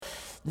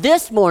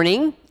this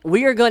morning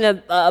we are going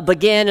to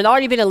begin, and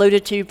already been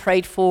alluded to,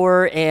 prayed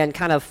for, and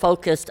kind of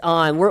focused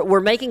on.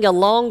 We're making a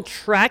long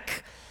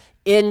trek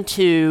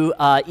into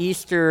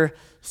Easter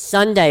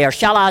Sunday, or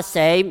shall I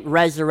say,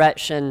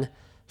 Resurrection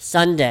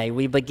Sunday.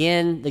 We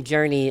begin the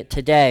journey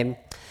today.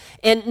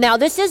 And now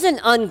this isn't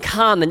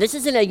uncommon. This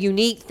isn't a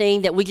unique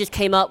thing that we just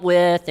came up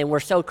with and we're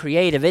so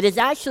creative. It is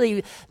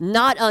actually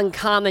not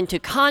uncommon to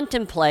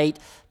contemplate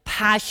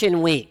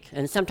Passion Week,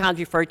 and sometimes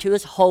referred to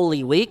as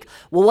Holy Week.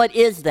 Well, what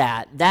is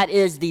that? That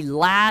is the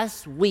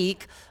last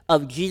week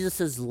of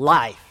Jesus'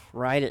 life,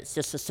 right? It's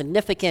just a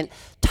significant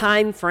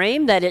time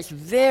frame that it's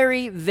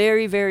very,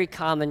 very, very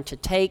common to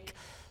take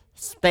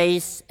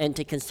space and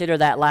to consider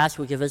that last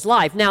week of his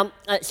life. Now,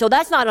 so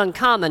that's not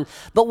uncommon,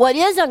 but what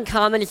is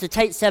uncommon is to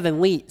take 7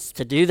 weeks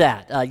to do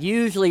that.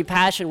 Usually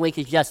Passion Week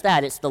is just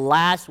that. It's the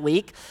last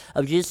week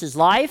of Jesus'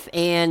 life,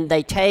 and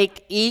they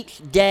take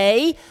each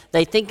day,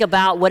 they think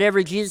about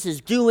whatever Jesus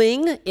is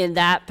doing in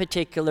that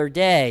particular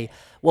day.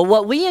 Well,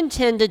 what we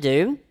intend to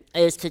do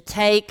is to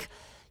take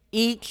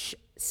each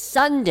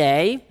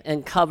Sunday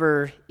and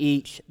cover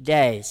each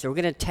day. So we're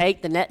going to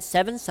take the next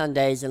 7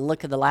 Sundays and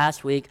look at the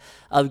last week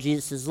of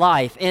Jesus'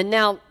 life. And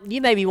now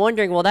you may be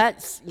wondering, well,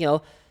 that's,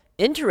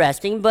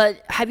 interesting,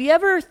 but have you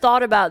ever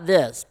thought about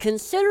this?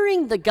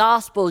 Considering the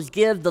Gospels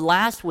give the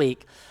last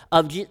week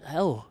of Jesus,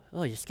 oh,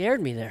 you scared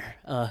me there.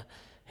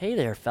 Hey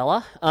there,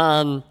 fella.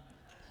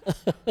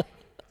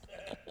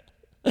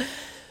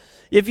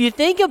 If you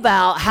think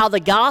about how the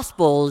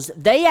Gospels,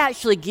 they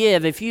actually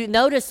give, if you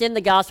notice in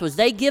the Gospels,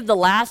 they give the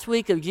last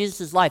week of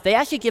Jesus' life, they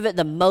actually give it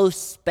the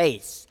most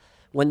space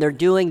when they're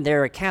doing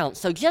their account.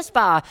 So just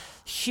by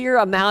sheer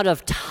amount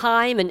of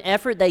time and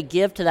effort they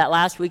give to that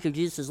last week of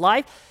Jesus'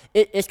 life,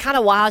 it's kind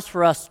of wise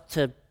for us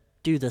to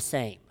do the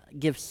same,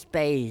 give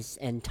space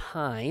and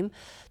time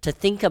to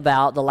think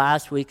about the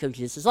last week of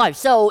Jesus' life.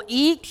 So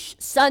each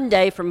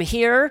Sunday from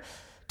here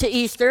to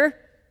Easter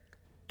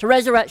to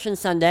Resurrection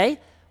Sunday,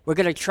 we're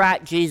going to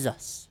track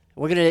Jesus.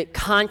 We're going to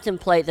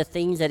contemplate the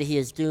things that he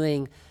is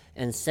doing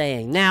and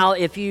saying. Now,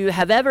 if you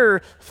have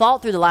ever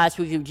thought through the last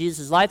week of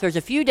Jesus' life, there's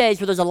a few days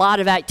where there's a lot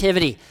of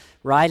activity,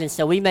 right? And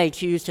so we may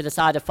choose to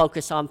decide to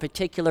focus on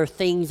particular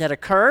things that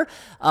occur,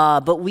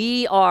 but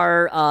we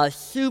are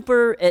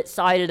super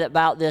excited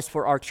about this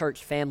for our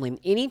church family.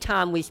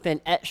 Anytime we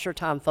spend extra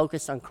time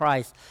focused on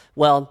Christ,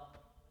 well,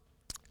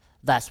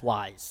 that's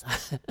wise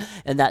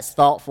and that's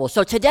thoughtful.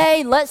 So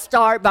today, let's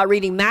start by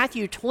reading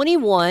Mathew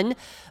 21,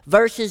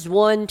 verses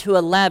 1 to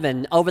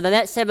 11. Over the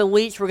next 7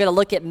 weeks, we're going to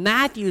look at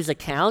Matthew's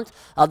account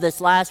of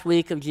this last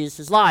week of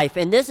Jesus' life.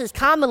 And this is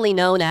commonly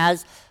known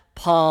as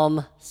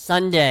Palm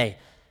Sunday.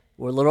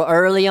 We're a little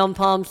early on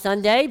Palm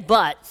Sunday,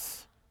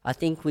 but I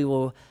think we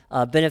will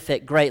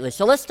benefit greatly.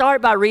 So let's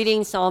start by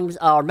reading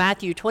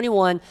Matthew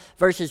 21,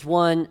 verses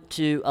 1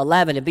 to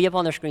 11. It'll be up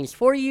on the screens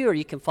for you, or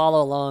you can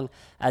follow along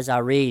as I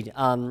read.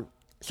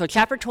 So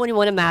chapter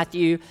 21 of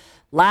Matthew,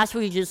 last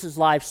week of Jesus'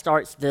 life,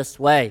 starts this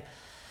way.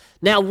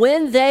 Now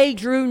when they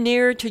drew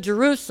near to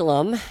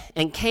Jerusalem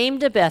and came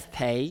to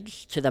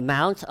Bethphage, to the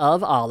Mount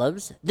of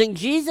Olives, then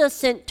Jesus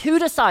sent 2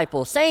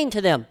 disciples, saying to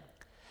them,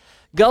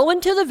 "Go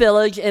into the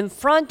village in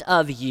front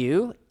of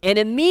you, and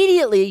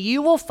immediately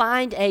you will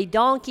find a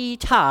donkey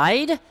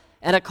tied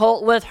and a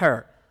colt with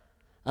her.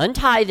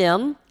 Untie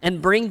them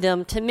and bring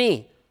them to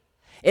me.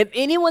 If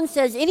anyone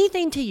says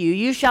anything to you,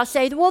 you shall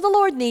say, well, the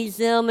Lord needs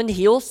them, and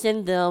he'll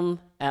send them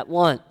at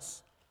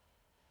once."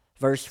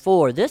 Verse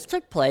 4, this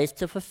took place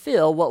to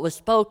fulfill what was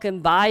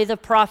spoken by the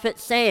prophet,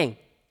 saying,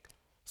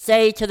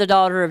 "Say to the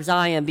daughter of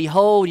Zion,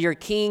 behold, your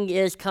king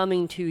is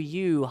coming to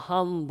you,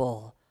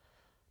 humble,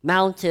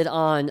 mounted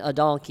on a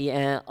donkey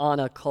and on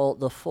a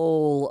colt, the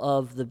foal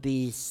of the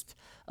beast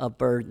of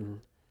burden."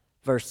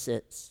 Verse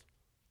 6,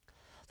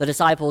 the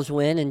disciples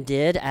went and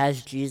did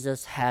as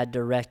Jesus had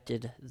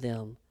directed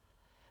them.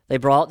 They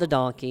brought the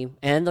donkey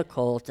and the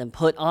colt and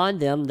put on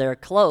them their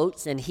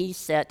cloaks, and he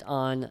sat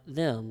on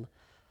them.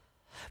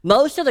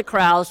 Most of the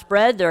crowd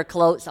spread their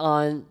cloaks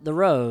on the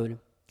road,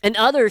 and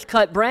others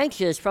cut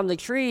branches from the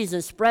trees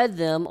and spread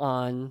them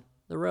on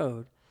the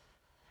road.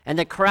 And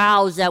the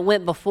crowds that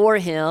went before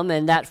him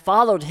and that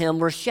followed him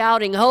were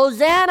shouting,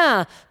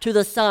 "Hosanna to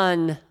the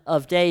Son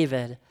of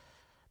David.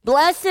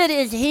 Blessed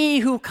is he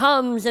who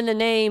comes in the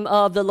name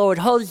of the Lord.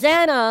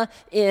 Hosanna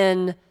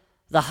in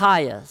the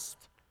highest."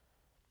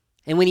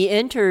 And when he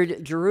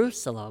entered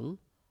Jerusalem,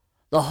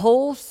 the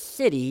whole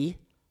city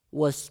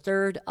was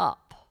stirred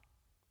up,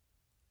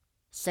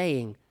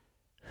 saying,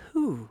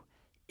 "Who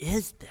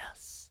is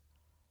this?"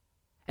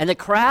 And the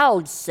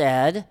crowd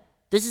said,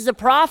 "This is a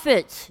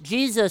prophet,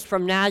 Jesus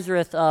from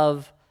Nazareth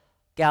of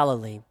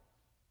Galilee."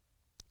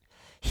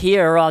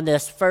 Here on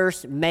this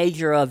first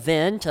major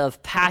event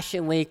of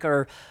Passion Week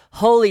or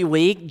Holy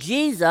Week,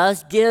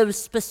 Jesus gives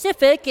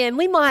specific and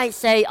we might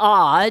say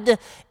odd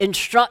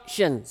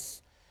instructions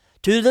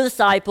to the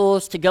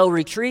disciples to go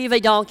retrieve a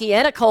donkey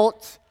and a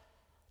colt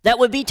that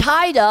would be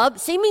tied up,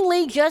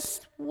 seemingly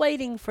just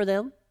waiting for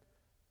them.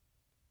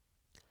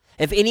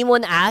 If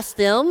anyone asks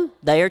them,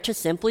 they are to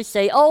simply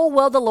say, "Oh,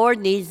 well, the Lord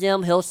needs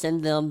them. He'll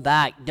send them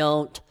back.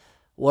 Don't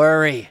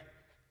worry.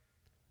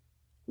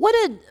 What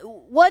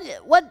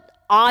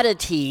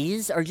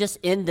oddities are just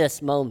in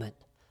this moment?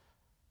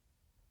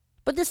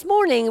 But this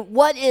morning,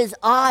 what is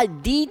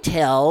odd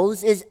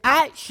details is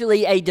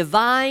actually a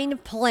divine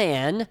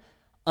plan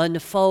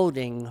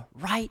unfolding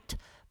right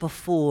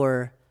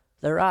before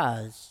their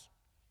eyes.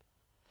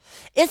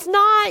 It's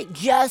not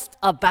just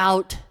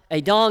about a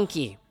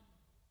donkey.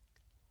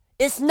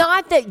 It's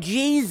not that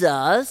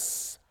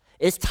Jesus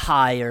is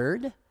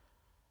tired.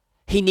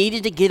 He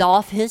needed to get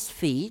off his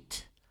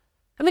feet.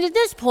 I mean, at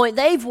this point,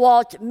 they've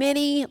walked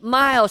many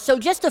miles, so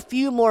just a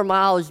few more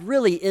miles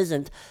really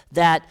isn't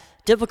that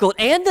difficult.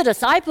 And the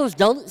disciples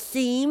don't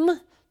seem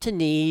to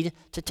need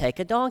to take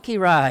a donkey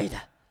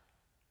ride.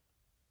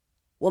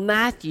 Well,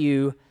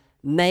 Matthew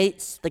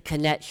makes the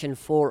connection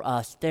for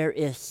us. There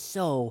is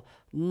so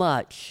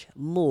much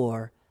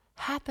more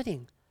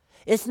happening.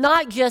 It's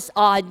not just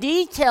odd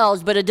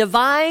details, but a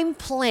divine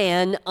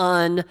plan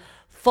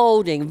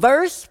unfolding.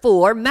 Verse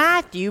 4,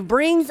 Matthew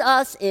brings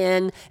us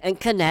in and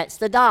connects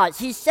the dots.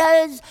 He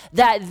says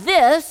that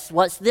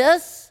what's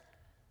this?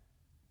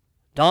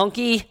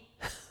 Donkey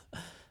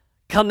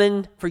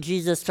coming for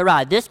Jesus to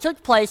ride. This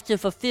took place to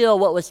fulfill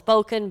what was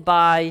spoken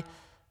by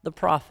the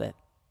prophet.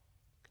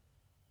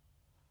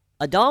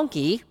 A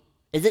donkey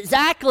is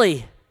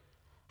exactly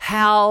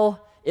how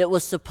it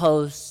was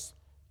supposed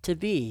to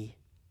be.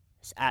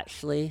 It's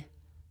actually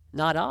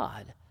not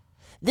odd.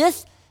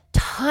 This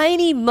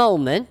tiny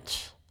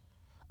moment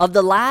of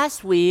the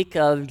last week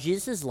of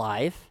Jesus'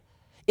 life,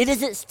 it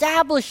is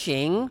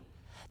establishing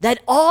that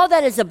all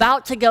that is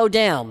about to go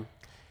down,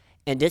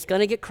 and it's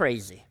going to get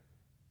crazy,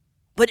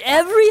 but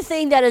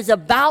everything that is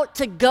about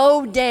to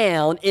go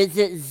down is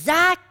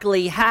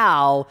exactly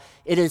how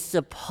it is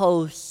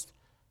supposed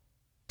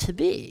to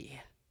be.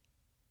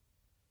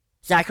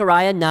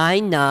 Zechariah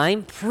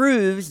 9:9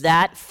 proves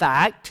that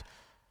fact,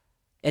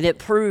 and it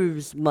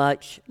proves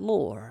much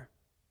more.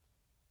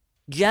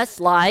 Just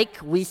like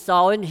we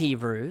saw in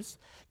Hebrews,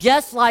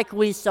 just like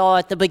we saw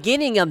at the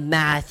beginning of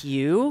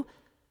Matthew,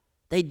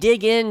 they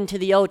dig into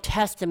the Old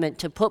Testament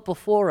to put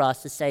before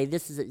us to say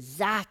this is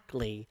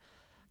exactly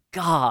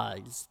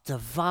God's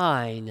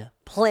divine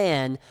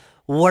plan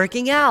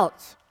working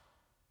out.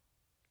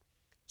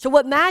 So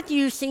what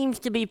Matthew seems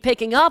to be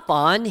picking up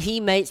on,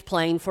 he makes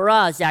plain for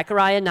us.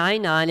 Zechariah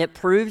 9:9, it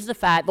proves the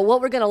fact, but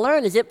what we're going to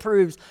learn is it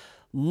proves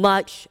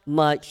much,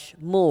 much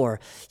more.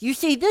 You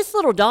see, this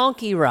little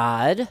donkey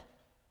ride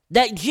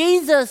that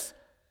Jesus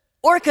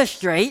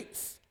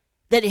orchestrates,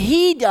 that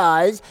he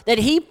does, that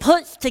he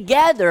puts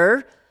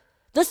together,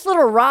 this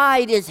little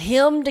ride is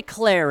him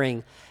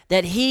declaring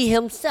that he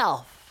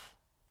himself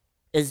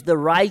is the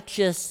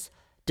righteous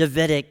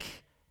Davidic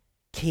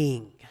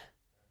king.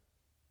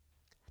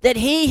 That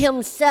he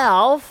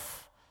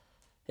himself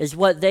is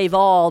what they've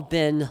all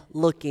been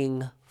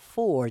looking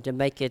for, to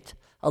make it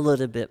a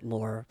little bit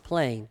more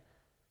plain.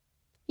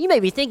 You may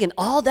be thinking,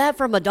 all that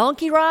from a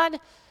donkey ride?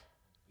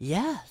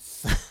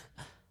 Yes.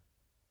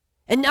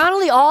 And not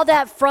only all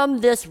that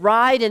from this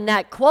ride and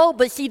that quote,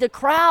 but see, the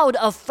crowd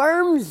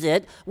affirms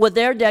it with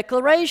their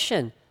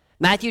declaration.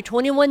 Matthew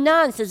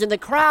 21:9 says, and the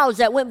crowds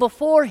that went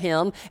before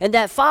him and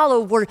that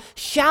followed were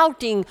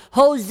shouting,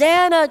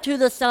 Hosanna to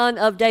the Son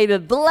of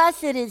David.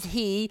 Blessed is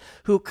he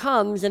who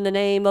comes in the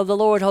name of the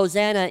Lord.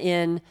 Hosanna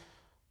in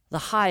the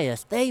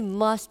highest. They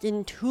must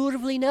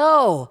intuitively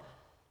know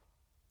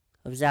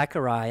of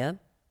Zechariah.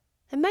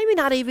 And maybe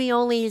not even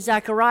only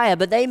Zechariah,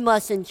 but they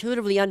must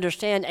intuitively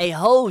understand a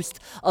host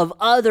of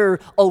other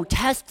Old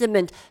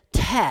Testament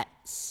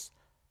texts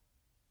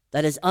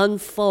that is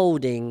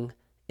unfolding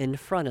in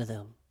front of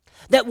them.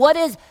 That what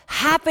is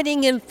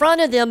happening in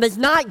front of them is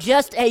not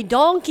just a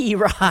donkey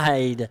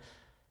ride.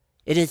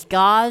 It is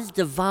God's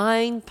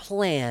divine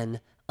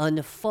plan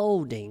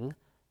unfolding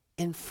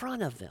in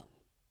front of them.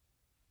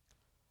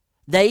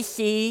 They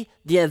see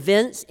the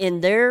events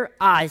in their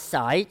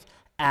eyesight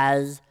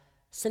as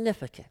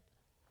significant.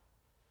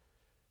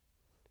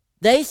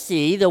 They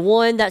see the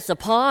one that's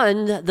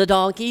upon the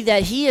donkey,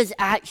 that he is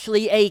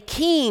actually a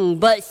king.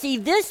 But see,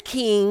 this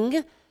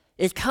king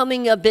is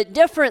coming a bit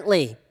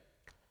differently.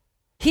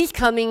 He's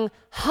coming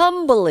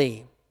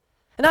humbly.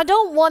 And I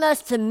don't want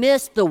us to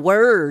miss the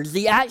words,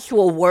 the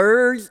actual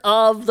words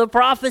of the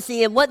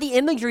prophecy and what the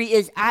imagery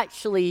is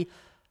actually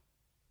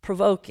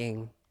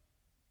provoking.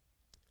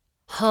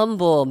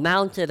 Humble,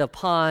 mounted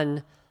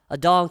upon a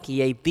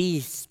donkey, a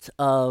beast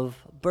of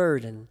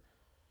burden.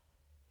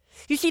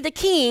 You see, the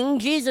king,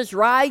 Jesus,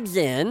 rides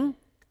in,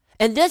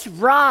 and this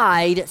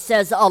ride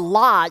says a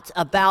lot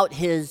about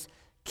his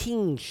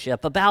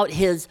kingship, about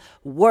his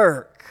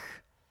work.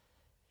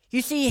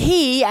 You see,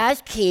 he,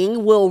 as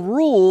king, will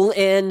rule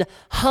in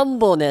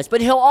humbleness, but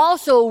he'll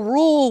also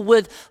rule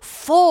with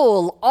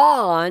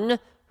full-on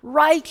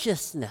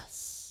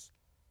righteousness.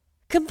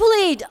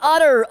 Complete,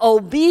 utter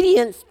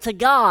obedience to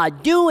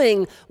God,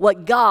 doing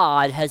what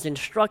God has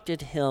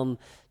instructed him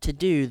to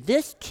do.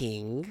 This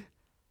king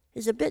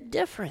is a bit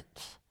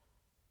different.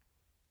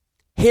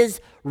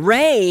 His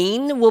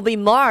reign will be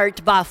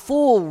marked by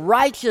full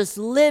righteous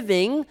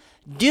living,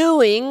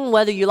 doing,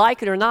 whether you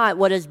like it or not,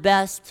 what is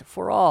best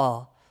for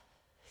all.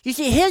 You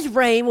see, his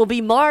reign will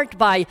be marked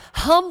by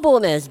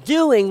humbleness,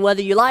 doing,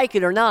 whether you like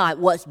it or not,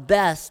 what's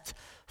best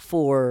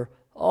for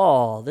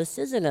all. This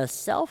isn't a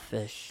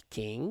selfish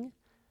king,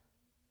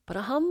 but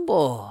a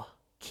humble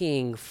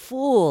king,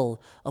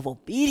 full of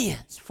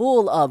obedience,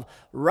 full of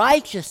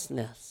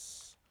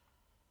righteousness.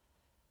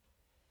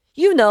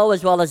 You know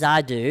as well as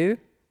I do,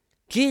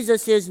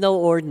 Jesus is no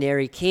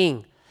ordinary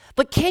king.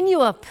 But can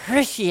you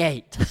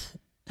appreciate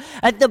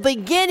at the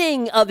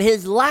beginning of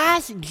his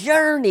last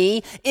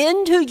journey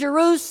into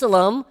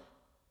Jerusalem,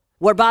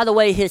 where, by the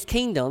way, his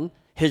kingdom,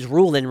 his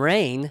rule and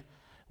reign,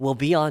 will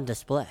be on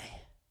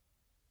display,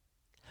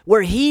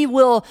 where he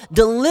will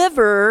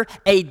deliver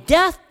a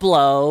death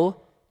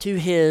blow to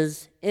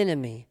his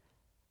enemy.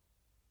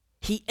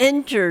 He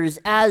enters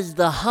as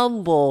the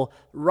humble,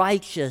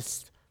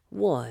 righteous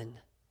one.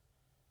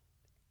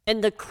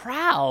 And the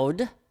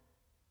crowd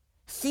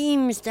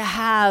seems to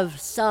have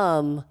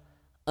some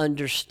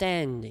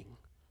understanding.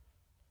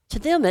 To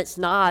them, it's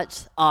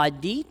not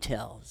odd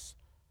details,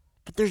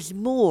 but there's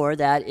more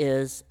that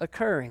is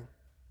occurring.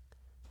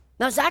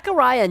 Now,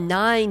 Zechariah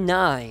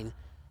 9:9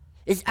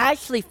 is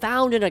actually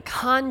found in a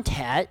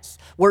context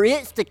where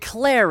it's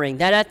declaring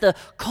that at the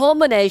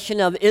culmination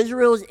of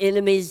Israel's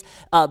enemies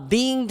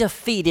being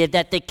defeated,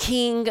 that the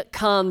king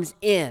comes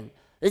in.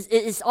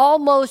 It's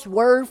almost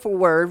word for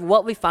word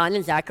what we find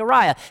in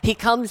Zechariah. He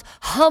comes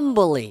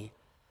humbly.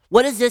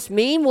 What does this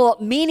mean? Well,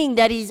 meaning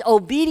that he's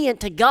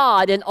obedient to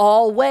God in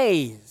all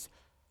ways.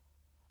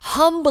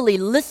 Humbly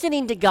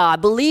listening to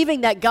God,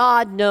 believing that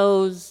God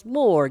knows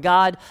more.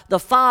 God the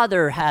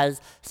Father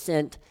has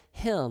sent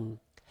him.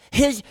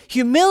 His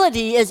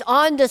humility is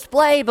on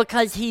display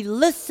because he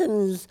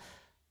listens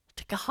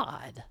to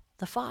God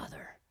the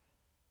Father.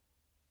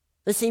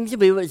 This seems to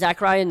be what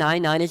Zechariah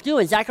 9:9 is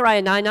doing.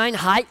 Zechariah 9:9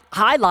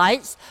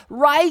 highlights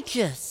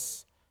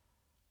righteous,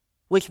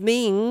 which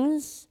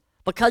means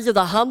because of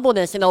the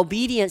humbleness and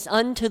obedience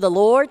unto the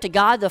Lord, to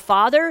God the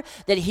Father,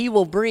 that he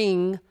will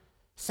bring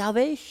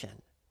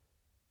salvation.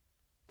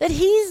 That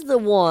he's the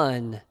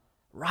one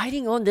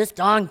riding on this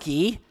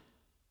donkey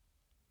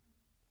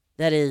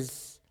that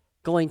is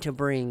going to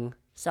bring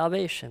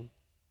salvation.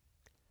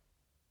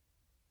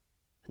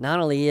 Not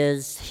only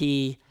is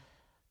he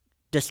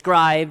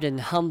described and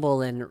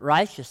humble in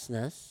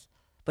righteousness,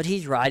 but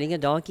he's riding a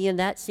donkey in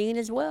that scene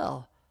as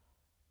well.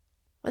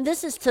 And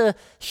this is to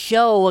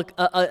show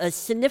a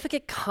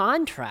significant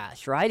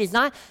contrast, right? He's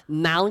not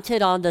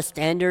mounted on the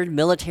standard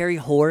military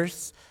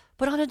horse,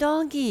 but on a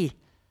donkey,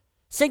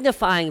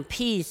 signifying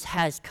peace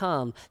has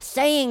come,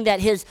 saying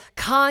that his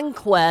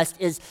conquest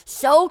is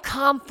so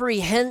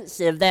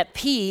comprehensive that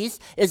peace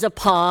is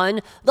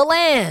upon the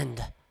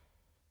land.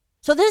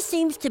 So this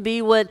seems to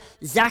be what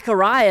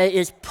Zechariah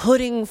is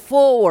putting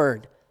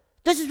forward.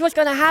 This is what's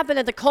going to happen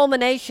at the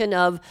culmination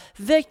of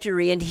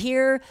victory. And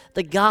here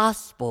the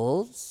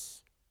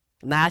Gospels,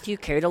 Matthew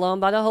carried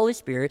along by the Holy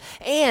Spirit,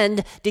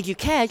 and did you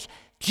catch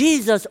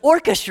Jesus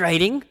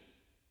orchestrating,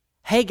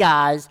 hey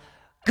guys,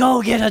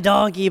 go get a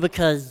donkey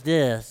because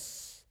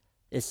this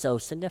is so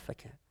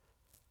significant.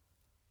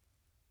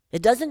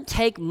 It doesn't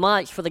take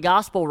much for the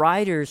gospel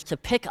writers to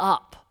pick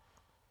up,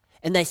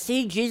 and they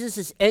see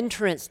Jesus'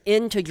 entrance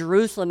into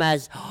Jerusalem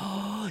as,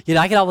 I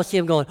can almost see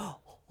him going,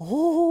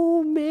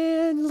 oh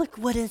man, look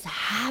what is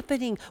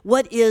happening.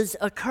 What is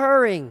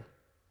occurring?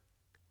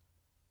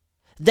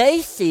 They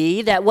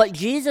see that what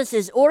Jesus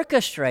is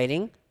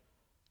orchestrating,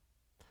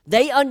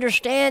 they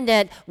understand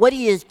that what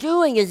he is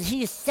doing is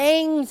he is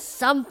saying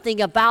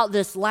something about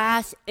this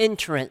last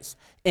entrance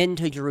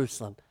into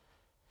Jerusalem.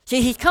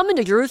 See, he's come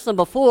into Jerusalem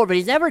before, but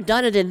he's never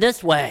done it in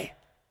this way.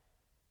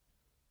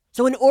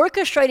 So in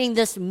orchestrating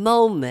this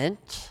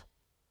moment,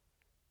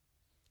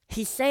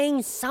 he's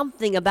saying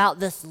something about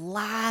this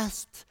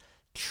last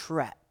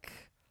trek.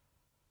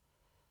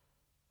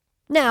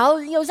 Now,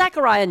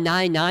 Zechariah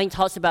 9:9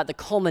 talks about the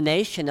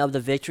culmination of the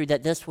victory,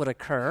 that this would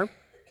occur.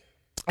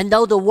 And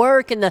though the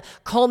work and the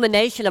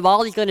culmination of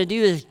all he's going to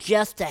do is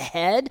just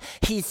ahead,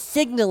 he's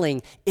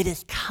signaling it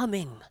is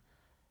coming.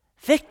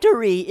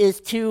 Victory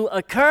is to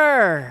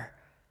occur.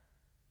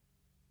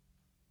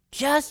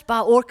 Just by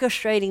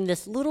orchestrating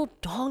this little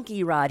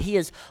donkey ride, he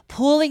is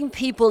pulling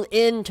people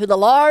into the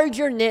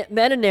larger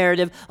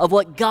meta-narrative of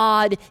what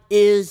God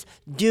is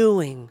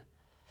doing.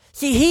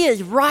 See, he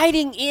is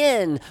riding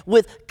in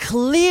with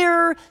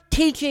clear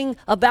teaching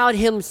about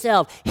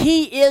himself.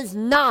 He is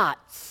not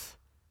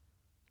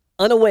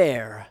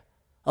unaware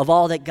of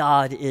all that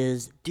God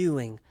is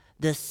doing.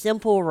 This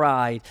simple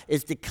ride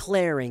is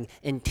declaring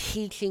and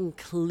teaching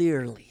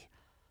clearly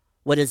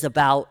what is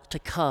about to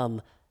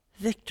come,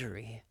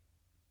 victory.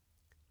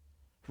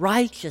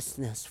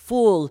 Righteousness,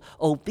 full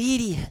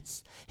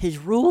obedience, his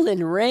rule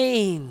and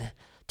reign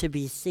to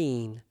be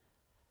seen.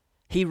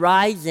 He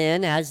rides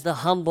in as the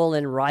humble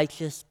and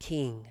righteous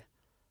king,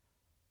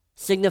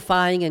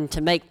 signifying and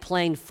to make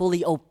plain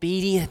fully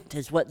obedient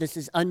is what this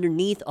is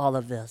underneath all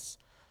of this.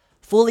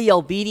 Fully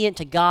obedient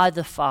to God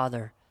the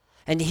Father,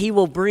 and he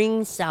will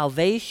bring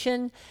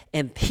salvation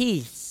and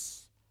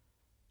peace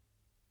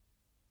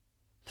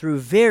through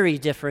very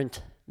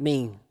different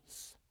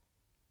means.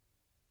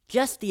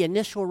 Just the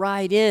initial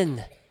ride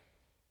in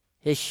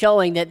is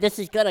showing that this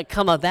is going to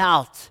come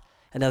about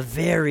in a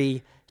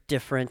very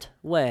different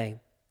way.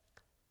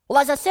 Well,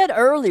 as I said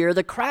earlier,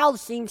 the crowd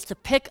seems to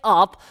pick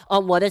up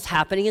on what is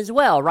happening as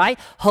well, right?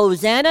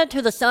 Hosanna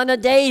to the Son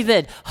of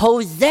David.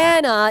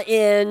 Hosanna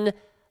in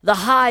the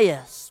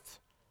highest.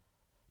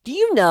 Do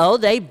you know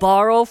they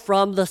borrow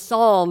from the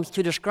Psalms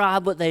to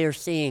describe what they are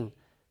seeing?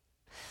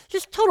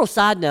 Just total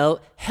side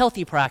note,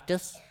 healthy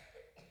practice.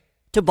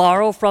 To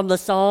borrow from the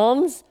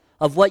Psalms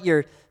of what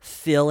you're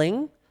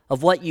feeling,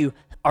 of what you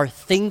are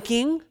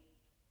thinking.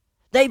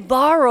 They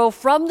borrow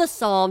from the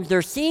Psalms.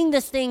 They're seeing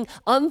this thing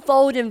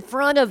unfold in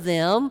front of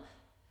them,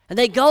 and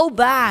they go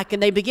back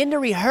and they begin to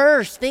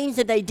rehearse things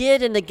that they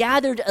did in the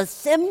gathered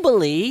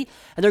assembly,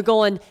 and they're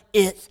going,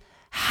 it's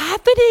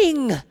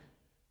happening.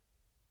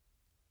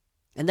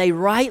 And they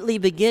rightly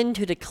begin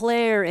to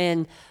declare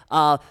and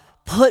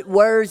put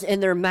words in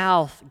their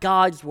mouth,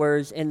 God's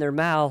words in their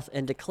mouth,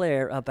 and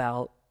declare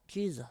about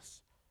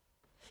Jesus.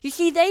 You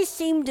see, they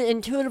seem to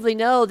intuitively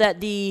know that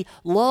the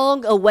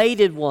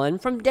long-awaited one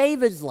from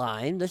David's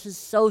line, this is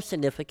so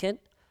significant,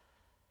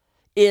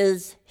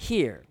 is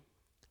here.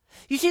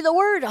 You see, the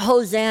word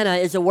Hosanna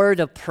is a word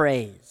of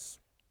praise.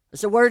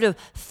 It's a word of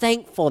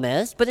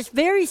thankfulness, but it's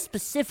very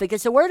specific.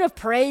 It's a word of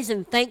praise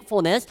and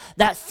thankfulness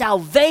that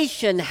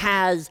salvation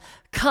has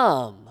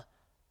come.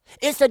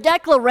 It's a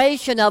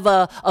declaration of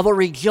a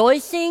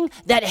rejoicing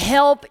that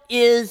help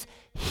is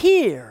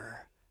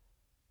here.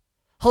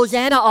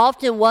 Hosanna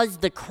often was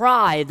the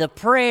cry, the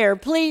prayer,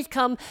 please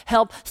come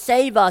help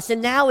save us.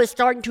 And now it's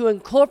starting to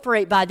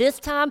incorporate, by this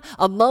time,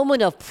 a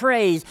moment of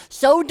praise.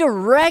 So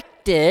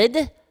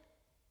directed,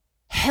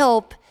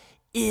 help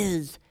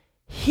is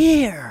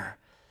here.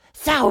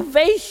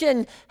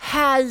 Salvation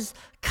has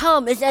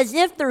come. It's as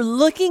if they're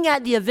looking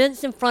at the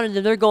events in front of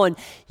them. They're going,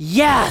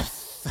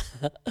 yes,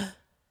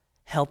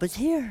 help is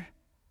here.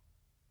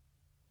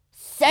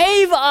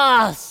 Save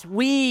us,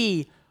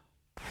 we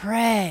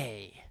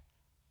pray.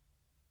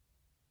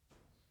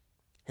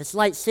 It's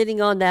like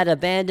sitting on that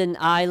abandoned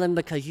island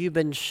because you've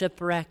been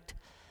shipwrecked,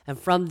 and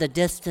from the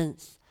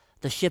distance,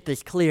 the ship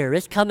is clear.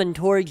 It's coming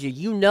towards you.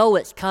 You know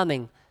it's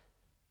coming.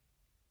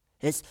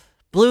 It's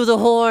blew the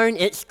horn.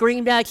 It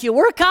screamed at you,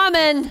 we're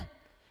coming.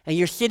 And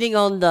you're sitting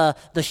on the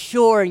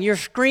shore and you're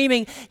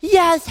screaming,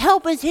 yes,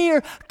 help is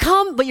here.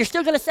 Come, but you're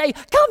still going to say,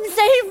 come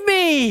save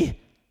me.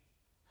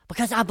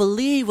 Because I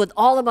believe with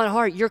all of my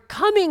heart, you're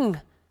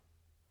coming.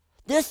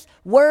 This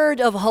word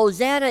of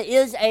Hosanna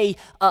is a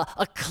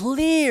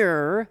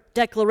clear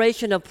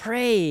declaration of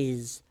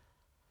praise,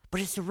 but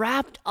it's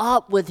wrapped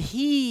up with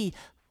He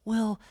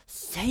will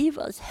save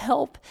us.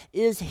 Help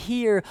is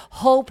here.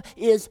 Hope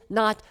is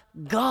not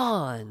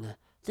gone.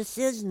 This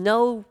is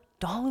no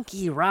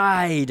donkey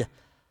ride.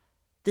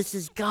 This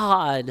is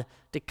God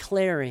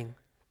declaring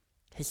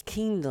His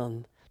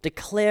kingdom,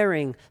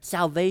 declaring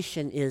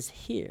salvation is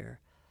here.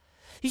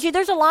 You see,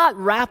 there's a lot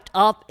wrapped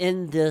up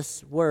in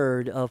this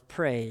word of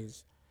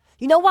praise.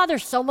 You know why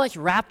there's so much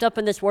wrapped up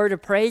in this word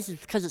of praise?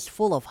 It's because it's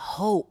full of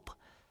hope.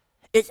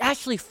 It's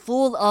actually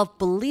full of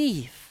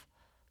belief.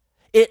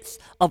 It's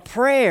a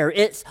prayer.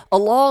 It's a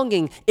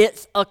longing.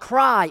 It's a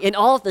cry. And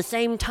all at the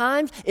same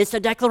time, it's a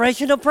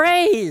declaration of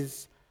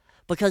praise.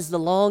 Because the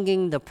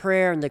longing, the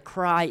prayer, and the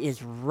cry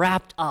is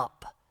wrapped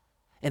up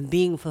and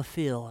being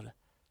fulfilled.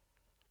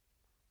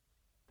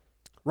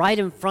 Right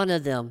in front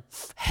of them,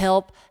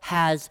 help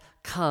has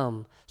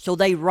come. So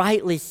they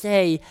rightly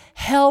say,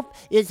 help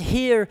is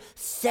here.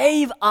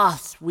 Save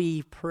us,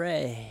 we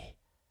pray.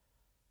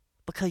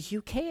 Because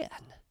you can.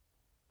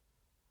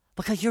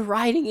 Because you're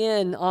riding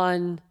in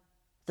on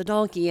the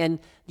donkey. And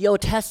the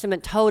Old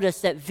Testament told us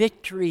that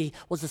victory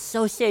was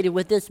associated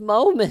with this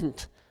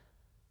moment.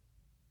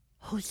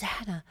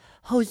 Hosanna,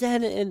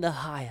 Hosanna in the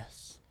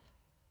highest.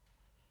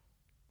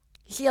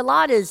 You see, a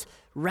lot is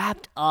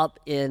wrapped up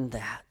in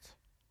that.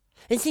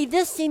 And see,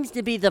 this seems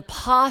to be the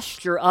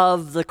posture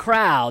of the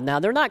crowd. Now,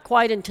 they're not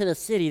quite into the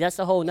city. That's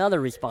a whole nother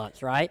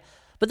response, right?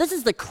 But this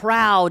is the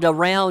crowd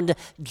around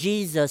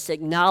Jesus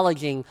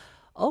acknowledging,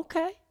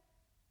 okay,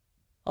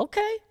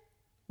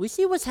 we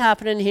see what's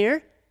happening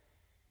here.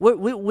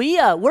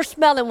 We're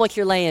smelling what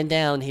you're laying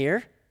down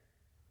here.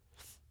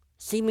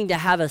 Seeming to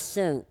have a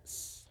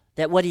sense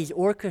that what he's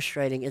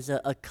orchestrating is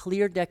a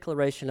clear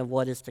declaration of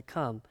what is to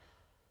come.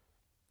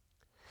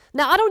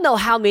 Now, I don't know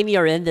how many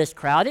are in this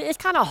crowd. It's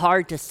kind of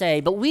hard to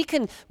say, but we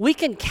can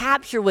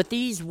capture with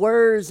these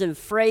words and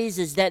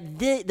phrases that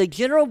the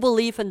general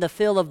belief and the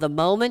feel of the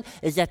moment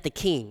is that the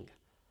king,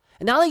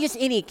 and not only just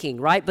any king,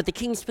 right, but the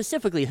king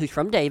specifically, who's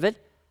from David.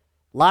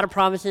 A lot of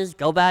promises.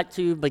 Go back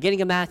to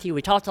beginning of Mathew.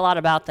 We talked a lot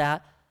about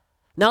that.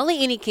 Not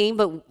only any king,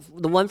 but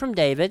the one from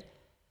David.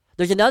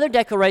 There's another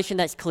declaration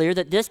that's clear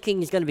that this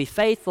king is going to be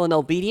faithful and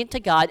obedient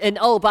to God. And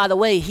oh, by the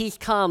way, he's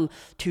come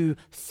to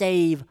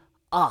save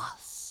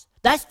us.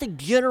 That's the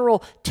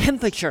general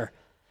temperature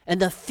and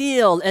the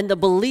feel and the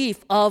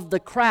belief of the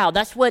crowd.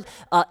 That's what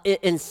it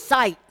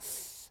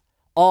incites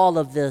all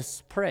of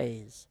this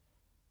praise.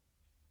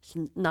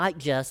 It's not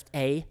just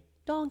a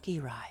donkey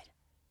ride.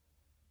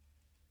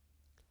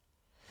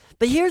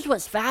 But here's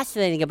what's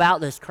fascinating about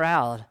this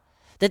crowd,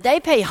 that they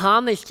pay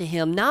homage to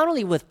him not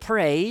only with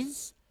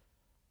praise,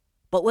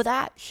 but with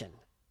action.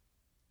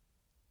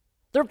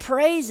 Their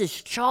praise is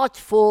chock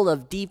full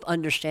of deep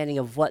understanding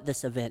of what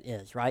this event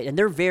is, right? And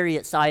they're very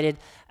excited,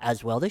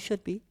 as well they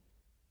should be.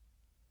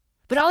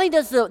 But not only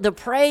does the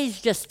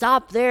praise just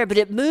stop there, but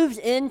it moves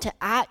into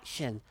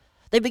action.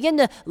 They begin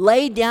to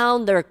lay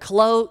down their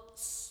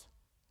cloaks,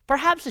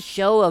 perhaps a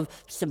show of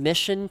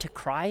submission to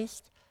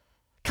Christ.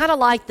 Kind of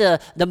like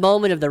the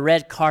moment of the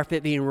red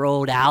carpet being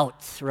rolled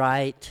out,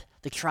 right?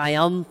 The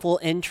triumphal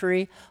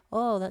entry.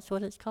 Oh, that's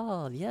what it's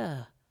called,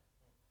 yeah.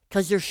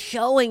 Because they're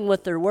showing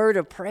with their word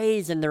of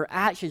praise and their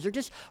actions. They're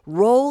just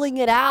rolling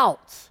it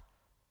out.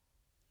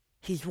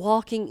 He's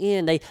walking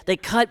in. They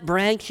cut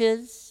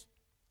branches.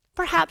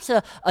 Perhaps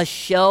a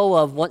show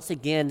of, once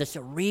again, this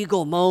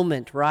regal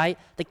moment, right?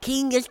 The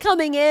king is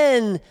coming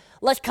in.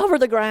 Let's cover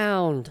the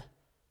ground.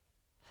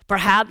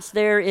 Perhaps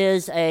there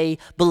is a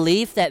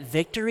belief that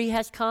victory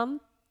has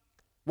come.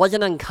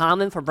 Wasn't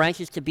uncommon for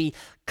branches to be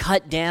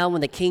cut down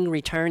when the king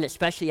returned,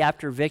 especially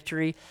after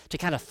victory, to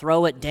kind of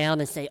throw it down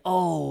and say,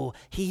 oh,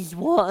 he's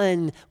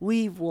won,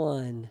 we've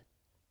won.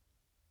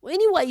 Well,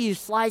 any way you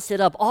slice it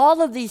up,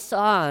 all of these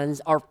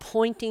signs are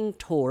pointing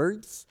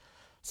towards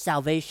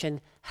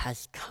salvation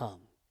has come.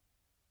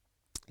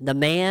 The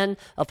man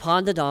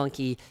upon the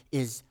donkey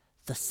is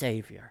the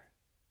Savior,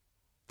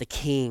 the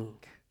King.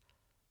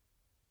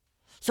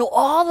 So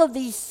all of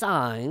these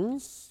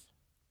signs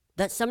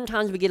that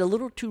sometimes we get a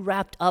little too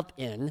wrapped up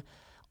in,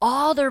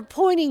 all they're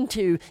pointing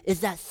to is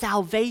that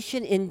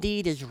salvation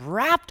indeed is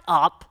wrapped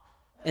up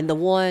in the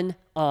one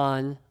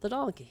on the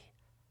donkey.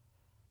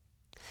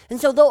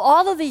 And so though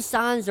all of these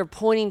signs are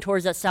pointing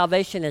towards that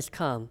salvation has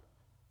come,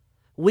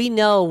 we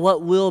know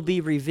what will be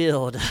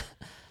revealed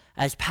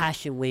as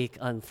Passion Week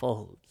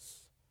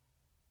unfolds.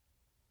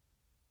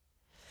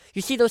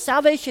 You see, though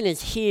salvation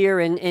is here,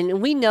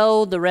 and we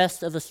know the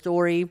rest of the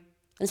story,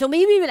 and so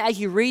maybe even as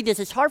you read this,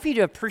 it's hard for you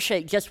to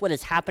appreciate just what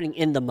is happening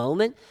in the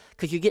moment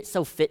because you get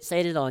so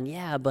fixated on,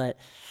 yeah, but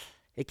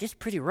it gets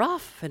pretty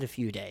rough in a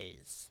few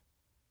days.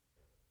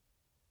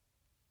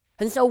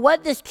 And so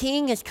what this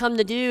king has come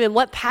to do and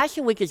what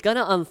Passion Week is going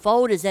to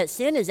unfold is that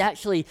sin is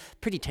actually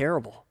pretty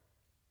terrible.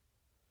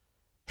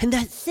 And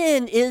that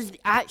sin is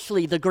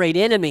actually the great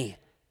enemy.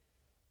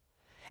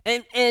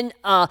 And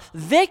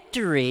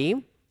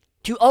victory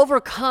to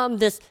overcome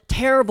this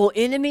terrible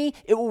enemy,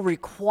 it will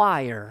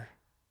require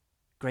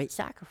great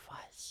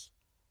sacrifice.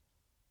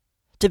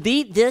 To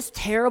beat this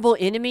terrible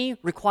enemy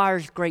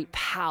requires great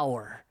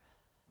power.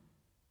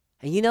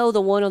 And you know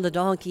the one on the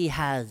donkey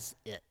has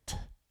it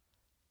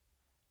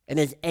and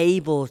is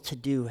able to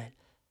do it.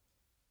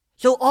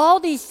 So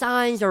all these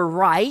signs are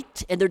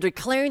right, and they're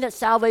declaring that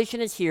salvation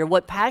is here.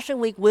 What Passion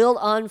Week will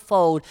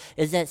unfold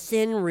is that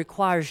sin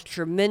requires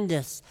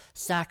tremendous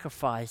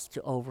sacrifice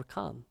to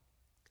overcome.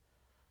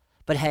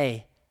 But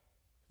hey,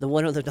 the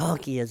one on the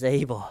donkey is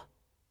able.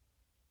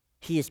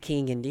 He is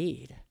king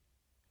indeed.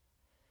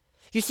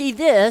 You see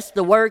this,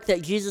 the work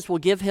that Jesus will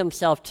give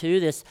himself to,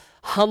 this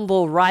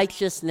humble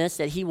righteousness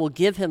that he will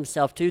give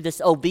himself to,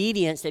 this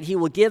obedience that he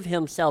will give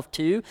himself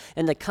to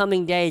in the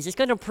coming days, it's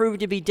going to prove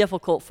to be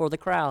difficult for the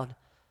crowd.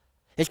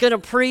 It's going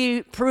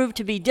to prove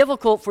to be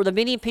difficult for the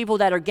many people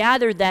that are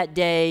gathered that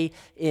day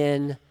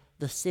in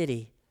the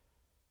city.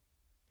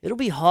 It'll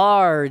be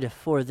hard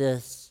for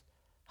this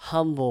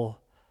humble,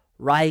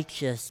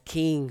 righteous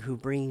king who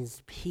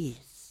brings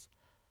peace.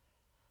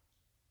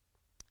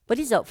 But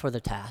he's up for the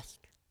task.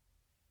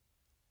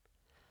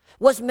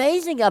 What's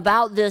amazing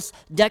about this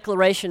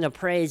declaration of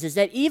praise is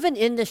that even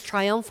in this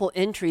triumphal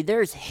entry,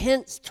 there's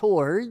hints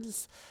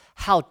towards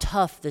how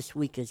tough this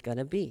week is going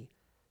to be.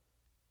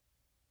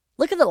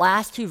 Look at the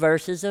last two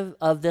verses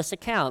of this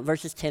account,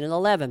 verses 10 and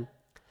 11.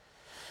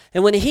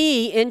 And when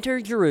he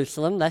entered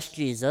Jerusalem, that's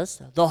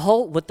Jesus,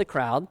 with the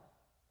crowd,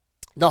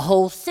 the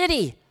whole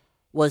city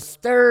was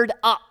stirred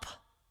up,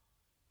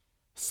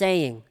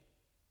 saying,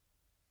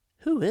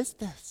 "Who is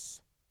this?"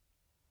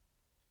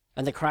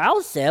 And the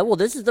crowd said, well,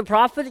 this is the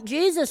prophet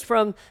Jesus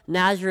from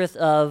Nazareth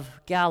of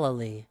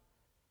Galilee.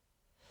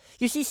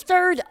 You see,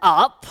 stirred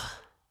up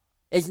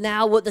is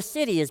now what the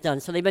city has done.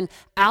 So they've been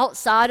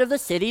outside of the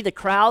city. The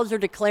crowds are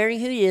declaring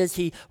who he is.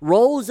 He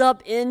rolls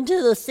up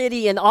into the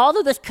city, and all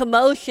of this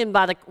commotion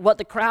by what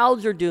the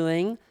crowds are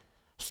doing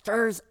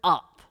stirs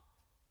up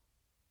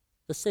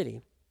the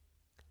city.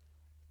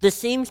 This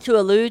seems to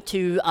allude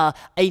to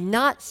a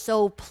not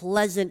so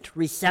pleasant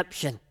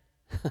reception.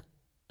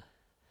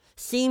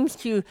 Seems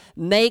to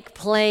make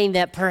plain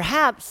that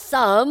perhaps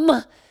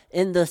some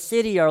in the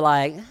city are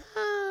like,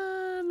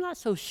 I'm not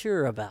so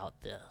sure about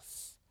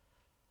this.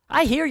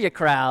 I hear you,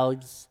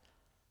 crowds,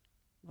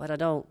 but I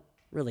don't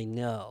really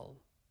know.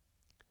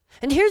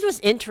 And here's what's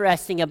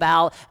interesting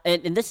about,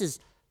 and this is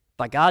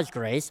by God's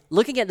grace,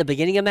 looking at the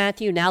beginning of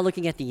Matthew, now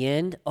looking at the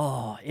end,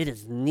 it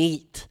is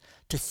neat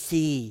to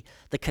see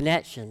the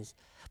connections.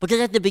 Because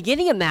at the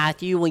beginning of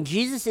Matthew, when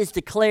Jesus is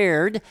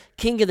declared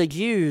King of the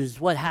Jews,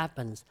 what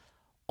happens?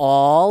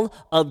 all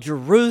of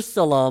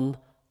Jerusalem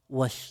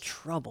was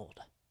troubled.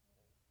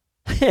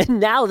 And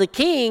now the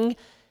king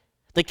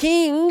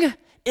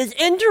is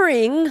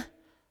entering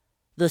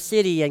the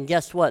city, and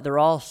guess what? They're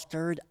all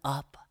stirred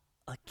up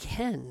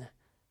again.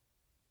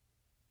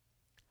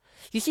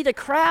 You see, the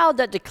crowd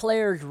that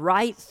declares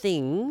right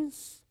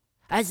things,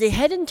 as they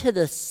head into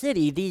the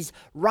city, these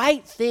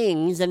right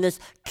things and this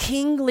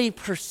kingly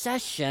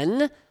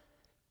procession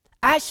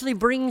actually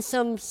brings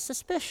some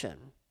suspicion,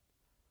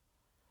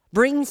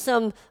 brings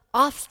some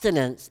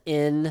obstinance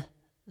in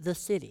the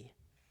city.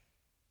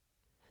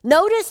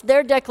 Notice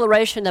their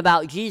declaration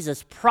about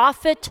Jesus,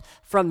 prophet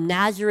from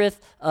Nazareth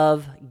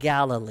of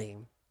Galilee.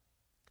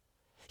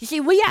 You see,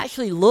 we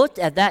actually looked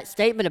at that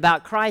statement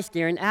about Christ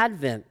during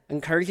Advent. I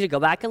encourage you to go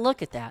back and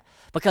look at that.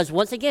 Because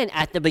once again,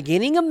 at the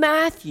beginning of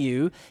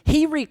Matthew,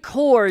 he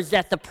records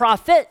that the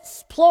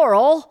prophets,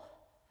 plural,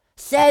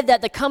 said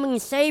that the coming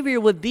Savior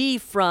would be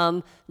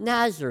from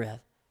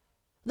Nazareth.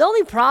 The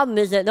only problem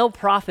is that no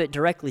prophet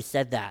directly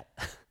said that.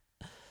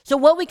 So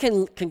what we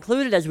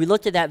concluded as we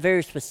looked at that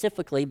very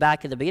specifically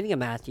back at the beginning of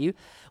Matthew,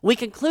 we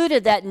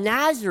concluded that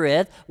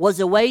Nazareth was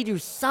a way to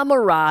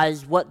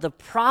summarize what the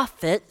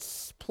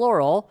prophets,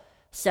 plural,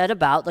 said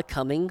about the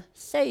coming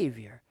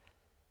Savior.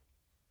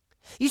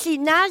 You see,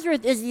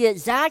 Nazareth is the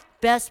exact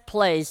best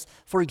place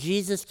for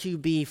Jesus to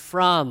be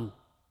from,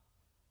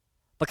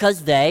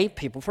 because they,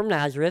 people from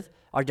Nazareth,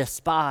 are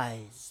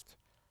despised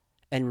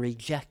and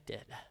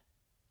rejected.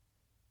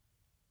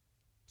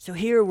 So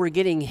here we're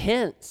getting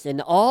hints in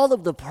all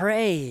of the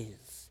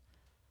praise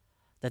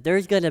that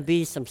there's going to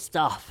be some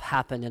stuff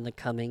happen in the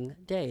coming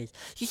days.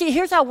 You see,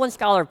 here's how one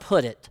scholar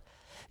put it.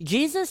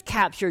 Jesus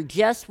captured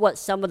just what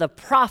some of the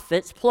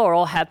prophets,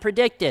 plural, had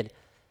predicted.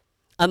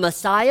 A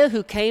Messiah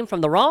who came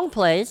from the wrong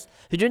place,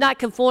 who did not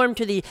conform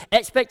to the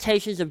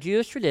expectations of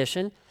Jewish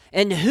tradition,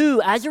 and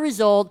who, as a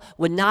result,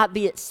 would not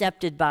be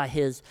accepted by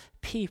his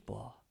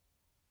people.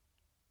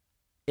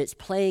 It's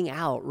playing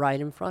out right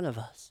in front of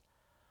us.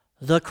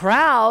 The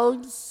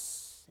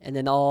crowds, and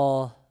then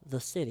all the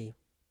city.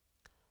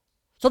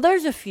 So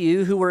there's a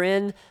few who were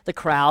in the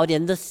crowd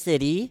in the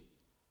city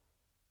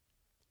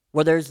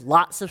where there's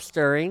lots of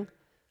stirring,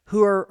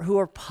 who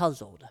are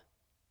puzzled.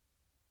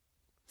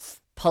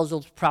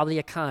 Puzzled's probably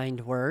a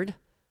kind word.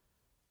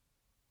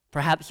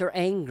 Perhaps they're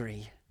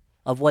angry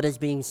of what is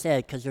being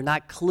said because they're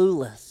not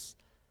clueless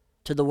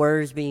to the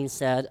words being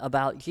said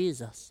about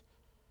Jesus.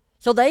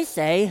 So they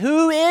say,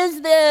 "Who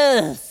is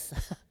this?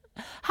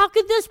 How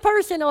could this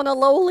person on a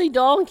lowly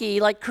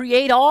donkey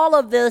create all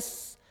of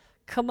this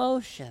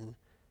commotion?"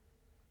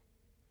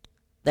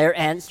 They're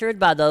answered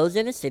by those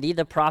in the city,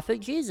 the prophet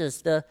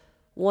Jesus, the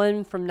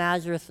one from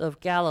Nazareth of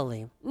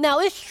Galilee. Now,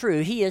 it's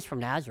true, he is from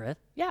Nazareth.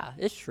 Yeah,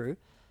 it's true.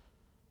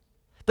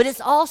 But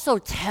it's also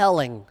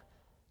telling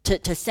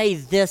to say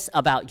this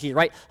about Jesus,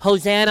 right?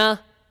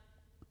 Hosanna,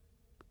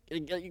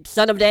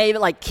 Son of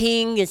David,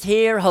 King is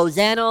here.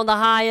 Hosanna on the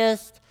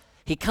highest.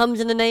 He comes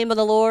in the name of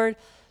the Lord.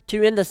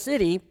 To in the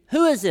city,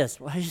 who is this?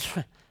 Well,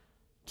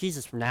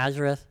 Jesus from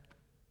Nazareth.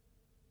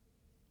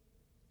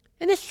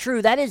 And it's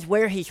true, that is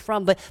where he's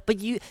from. But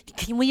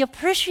can we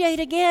appreciate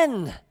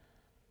again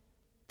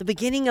the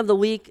beginning of the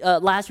week,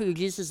 last week of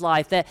Jesus'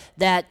 life,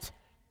 that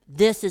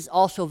this is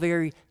also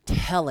very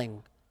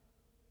telling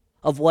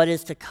of what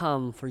is to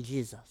come for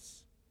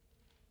Jesus.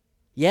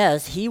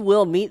 Yes, he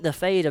will meet the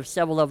fate of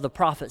several of the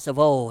prophets of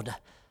old.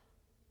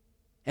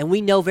 And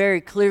we know very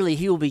clearly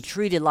he will be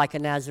treated like a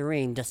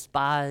Nazarene,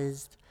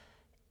 despised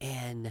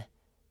and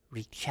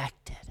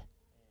rejected.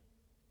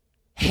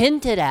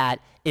 Hinted at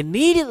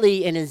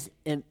immediately in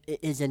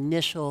his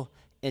initial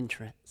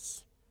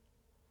entrance.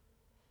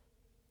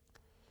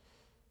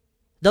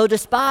 Though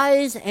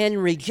despised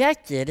and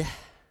rejected,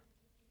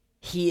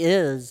 he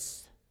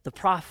is the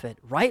prophet,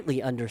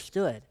 rightly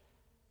understood.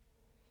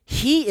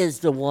 He is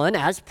the one,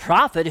 as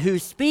prophet, who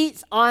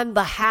speaks on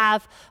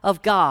behalf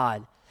of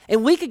God.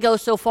 And we could go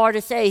so far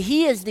to say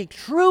he is the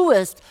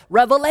truest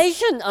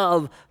revelation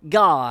of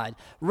God.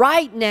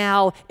 Right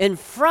now, in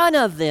front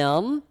of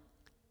them,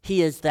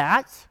 he is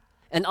that.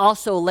 And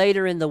also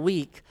later in the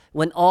week,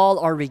 when all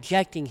are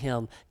rejecting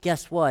him,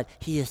 guess what?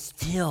 He is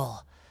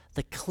still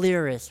the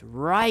clearest,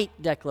 right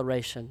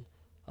declaration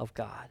of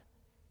God.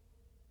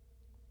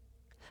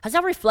 As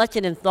I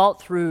reflected and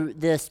thought through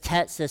this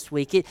text this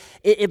week,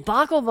 it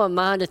boggled my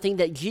mind to think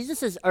that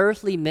Jesus'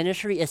 earthly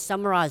ministry is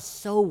summarized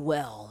so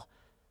well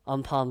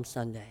on Palm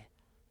Sunday.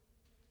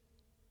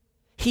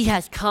 He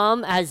has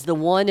come as the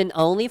one and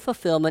only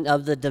fulfillment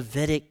of the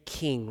Davidic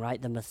king,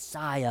 right? The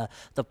Messiah,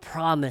 the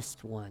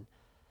promised one.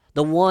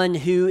 The one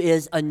who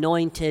is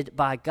anointed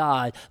by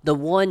God. The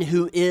one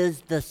who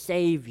is the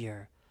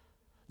Savior.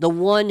 The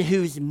one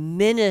whose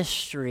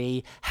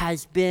ministry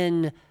has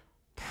been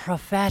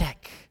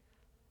prophetic.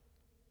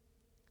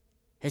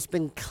 Has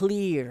been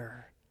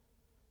clear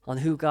on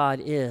who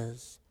God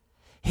is.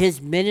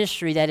 His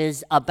ministry that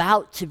is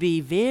about to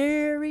be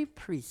very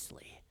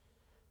priestly.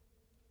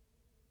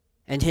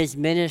 And his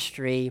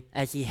ministry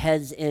as he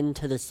heads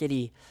into the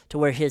city to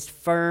where his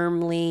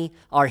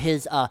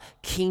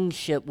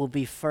kingship will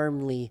be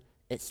firmly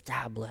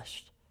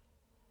established.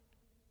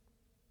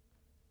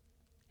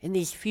 In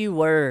these few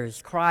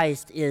words,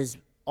 Christ is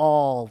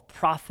all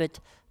prophet,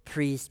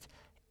 priest,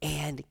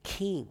 and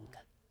king.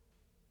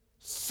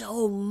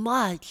 So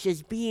much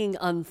is being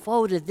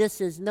unfolded. This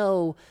is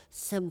no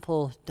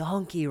simple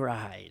donkey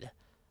ride.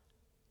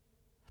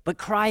 But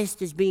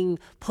Christ is being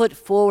put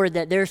forward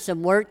that there's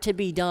some work to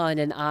be done,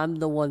 and I'm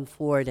the one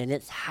for it, and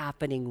it's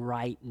happening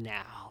right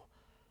now.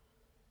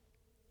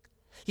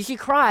 You see,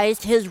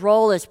 Christ, his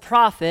role as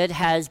prophet,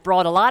 has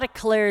brought a lot of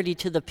clarity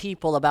to the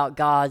people about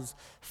God's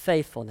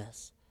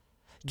faithfulness.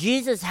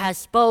 Jesus has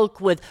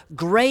spoke with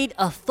great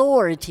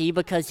authority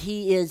because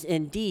he is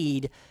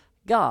indeed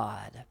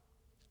God.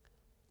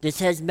 This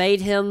has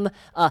made him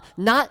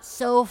not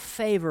so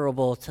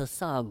favorable to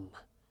some.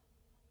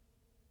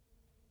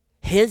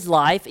 His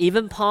life,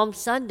 even Palm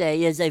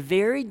Sunday, is a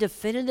very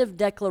definitive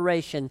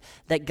declaration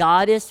that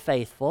God is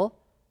faithful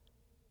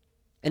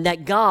and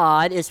that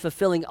God is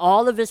fulfilling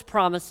all of his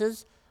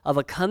promises of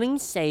a coming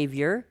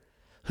Savior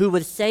who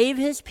would save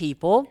his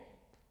people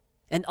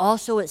and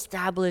also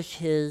establish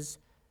his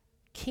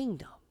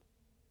kingdom.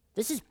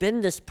 This has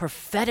been this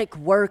prophetic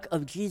work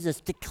of Jesus,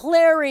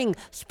 declaring,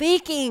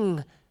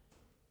 speaking,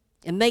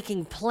 and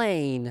making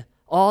plain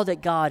all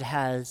that God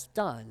has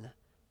done.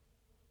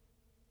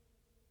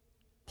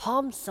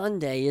 Palm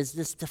Sunday is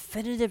this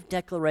definitive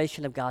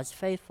declaration of God's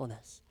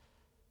faithfulness.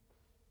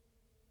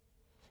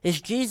 Is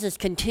Jesus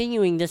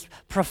continuing this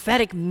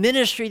prophetic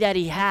ministry that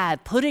he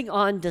had, putting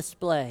on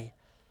display?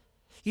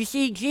 You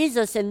see,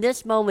 Jesus in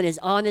this moment is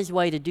on his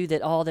way to do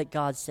all that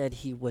God said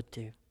he would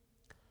do.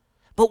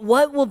 But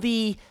what will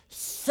be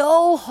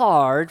so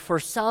hard for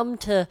some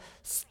to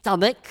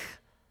stomach,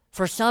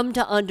 for some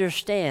to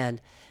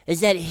understand,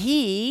 is that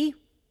he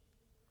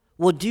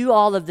will do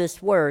all of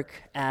this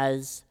work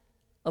as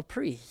a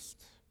priest.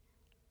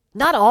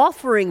 Not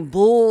offering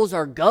bulls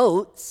or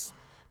goats,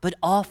 but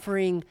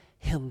offering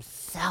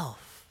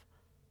himself.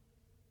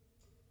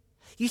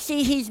 You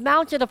see, he's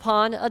mounted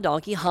upon a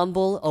donkey,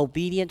 humble,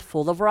 obedient,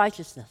 full of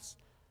righteousness.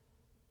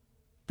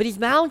 But he's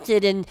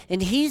mounted and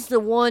he's the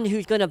one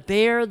who's going to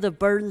bear the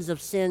burdens of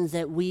sins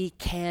that we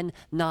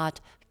cannot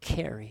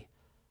carry.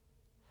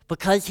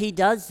 Because he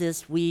does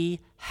this, we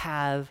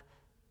have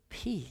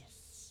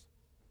peace.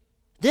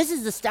 This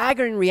is the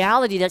staggering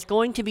reality that's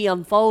going to be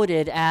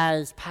unfolded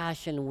as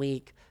Passion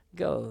Week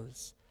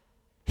goes.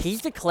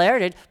 He's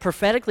declared it,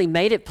 prophetically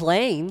made it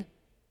plain.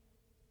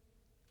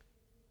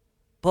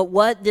 But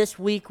what this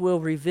week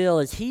will reveal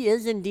is he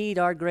is indeed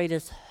our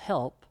greatest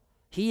help.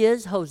 He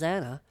is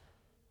Hosanna.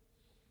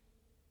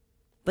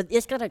 But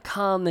it's going to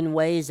come in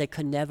ways they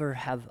could never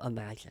have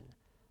imagined.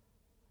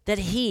 That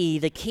he,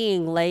 the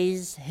king,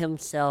 lays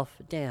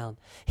himself down.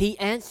 He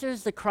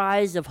answers the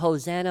cries of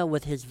Hosanna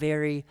with his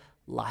very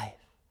life.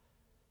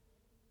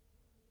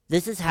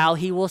 This is how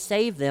he will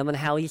save them and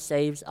how he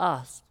saves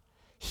us.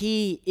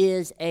 He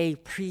is a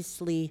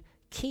priestly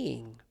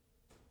king.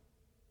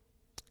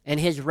 And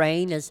his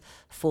reign is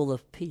full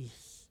of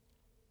peace.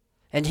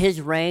 And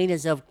his reign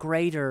is of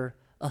greater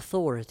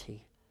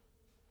authority.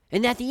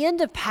 And at the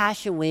end of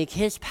Passion Week,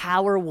 his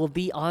power will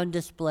be on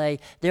display.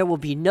 There will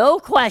be no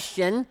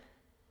question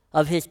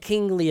of his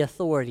kingly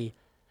authority,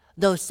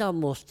 though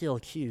some will still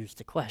choose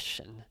to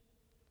question.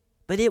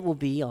 But it will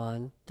be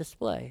on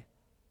display.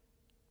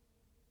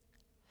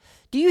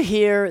 Do you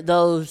hear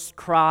those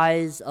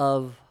cries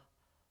of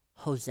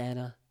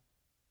Hosanna?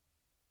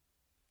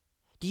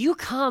 Do you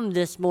come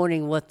this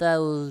morning with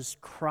those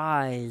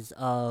cries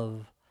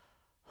of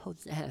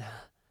Hosanna?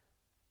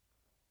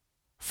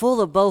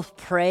 Full of both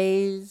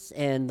praise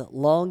and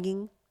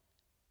longing,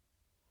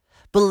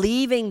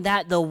 believing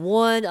that the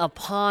one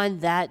upon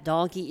that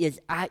donkey is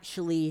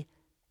actually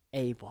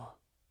able.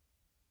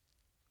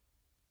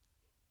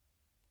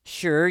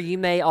 Sure, you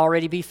may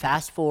already be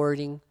fast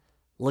forwarding,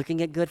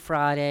 looking at Good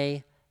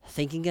Friday,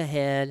 thinking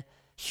ahead.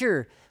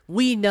 Sure,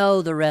 we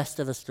know the rest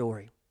of the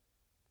story.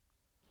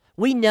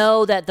 We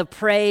know that the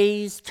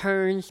praise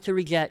turns to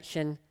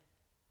rejection.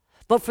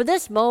 But for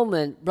this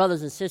moment,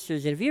 brothers and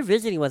sisters, and if you're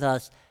visiting with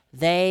us,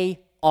 they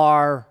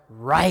are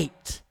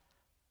right.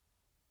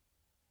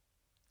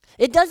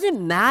 It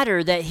doesn't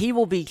matter that he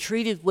will be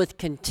treated with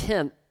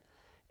contempt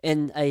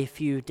in a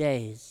few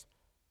days.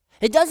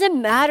 It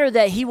doesn't matter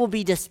that he will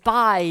be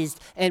despised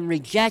and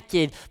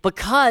rejected,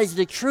 because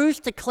the truths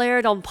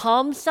declared on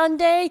Palm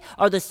Sunday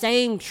are the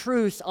same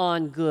truths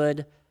on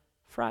Good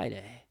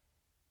Friday.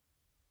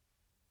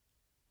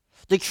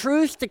 The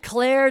truths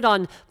declared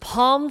on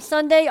Palm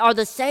Sunday are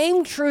the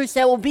same truths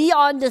that will be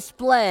on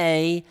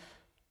display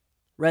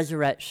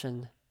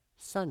Resurrection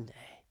Sunday.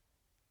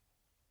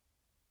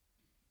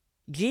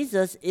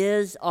 Jesus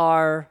is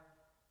our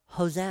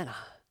Hosanna.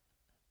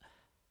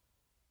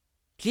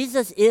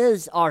 Jesus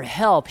is our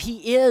help.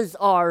 He is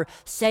our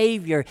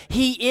Savior.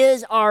 He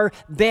is our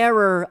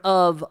bearer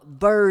of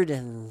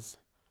burdens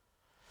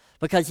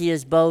because he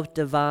is both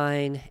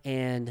divine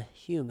and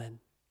human.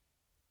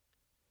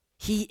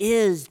 He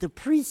is the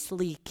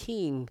priestly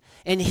king,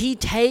 and he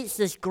takes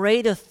this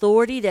great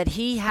authority that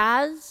he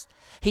has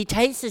He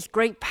takes this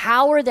great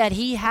power that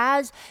he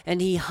has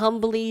and he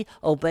humbly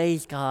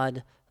obeys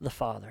God the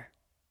Father.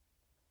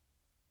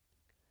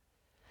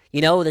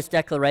 You know, this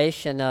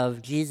declaration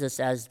of Jesus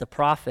as the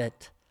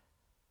prophet,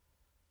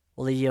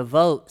 well, he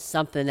evokes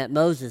something that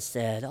Moses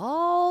said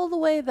all the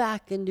way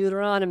back in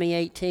Deuteronomy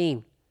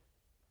 18.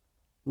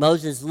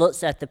 Moses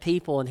looks at the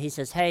people and he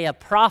says, hey, a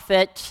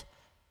prophet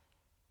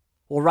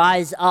will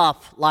rise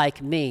up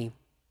like me.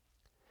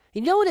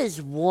 You know what his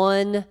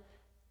one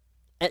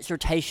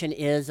exhortation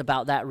is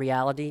about that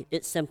reality?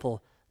 It's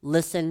simple.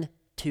 Listen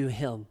to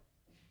him.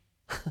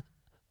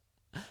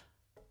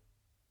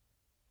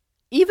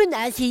 Even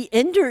as he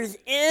enters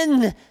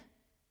in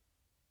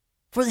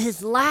for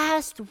his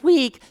last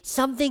week,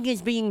 something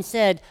is being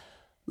said.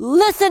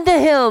 Listen to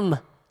him.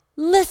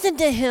 Listen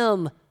to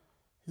him.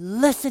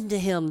 Listen to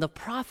him. The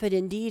prophet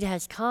indeed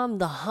has come,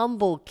 the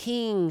humble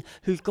king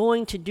who's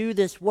going to do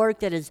this work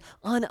that is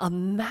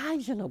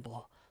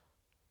unimaginable.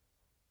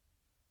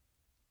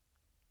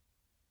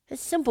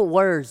 It's simple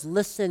words.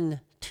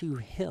 Listen to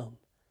him.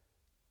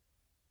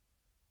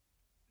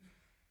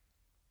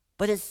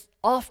 But it's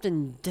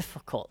often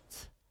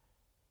difficult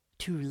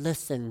to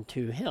listen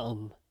to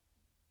him.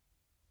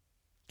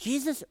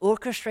 Jesus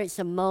orchestrates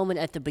a moment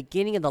at the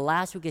beginning of the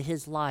last week of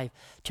his life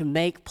to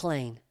make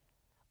plain,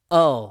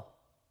 oh,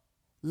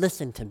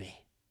 listen to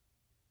me.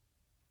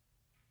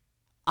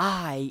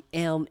 I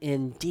am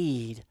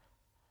indeed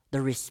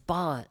the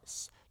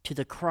response to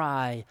the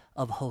cry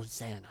of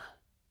Hosanna.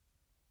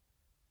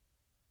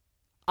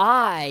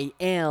 I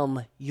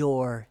am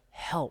your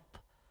help.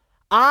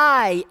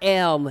 I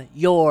am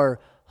your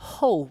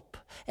hope,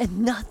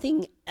 and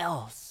nothing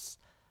else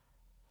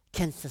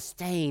can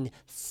sustain,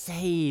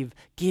 save,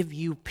 give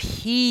you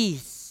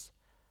peace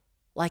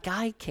like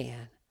I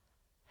can.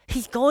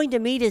 He's going to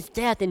meet his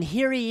death, and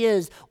here he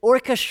is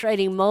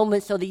orchestrating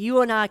moments so that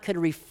you and I could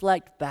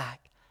reflect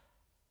back.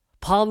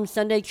 Palm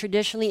Sunday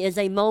traditionally is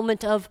a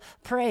moment of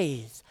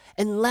praise,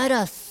 and let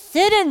us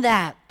sit in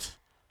that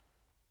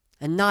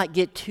and not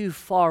get too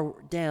far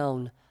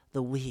down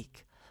the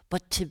week,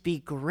 but to be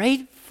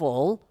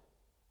grateful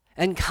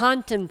and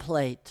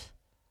contemplate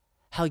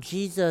how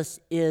Jesus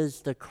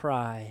is the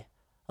cry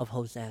of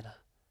Hosanna.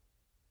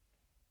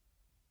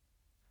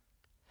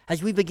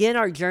 As we begin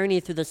our journey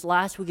through this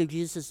last week of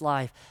Jesus'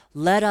 life,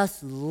 let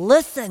us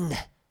listen.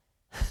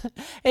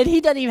 And he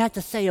doesn't even have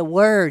to say a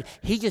word.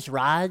 He just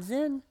rides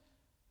in.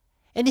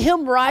 And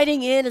him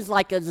riding in is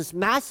like this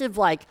massive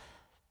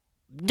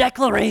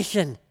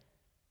declaration.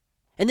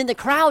 And then the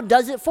crowd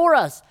does it for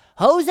us.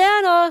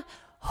 Hosanna!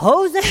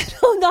 Hosanna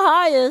on the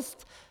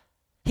highest!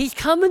 He's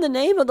come in the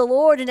name of the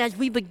Lord. And as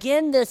we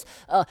begin this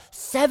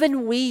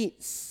 7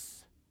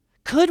 weeks,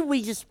 could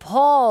we just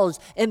pause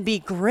and be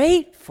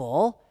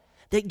grateful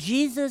that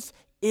Jesus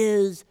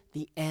is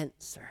the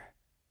answer?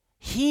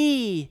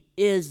 He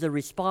is the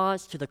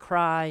response to the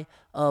cry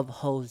of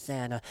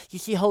Hosanna. You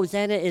see,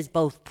 Hosanna is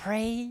both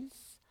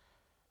praise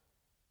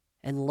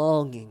and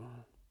longing.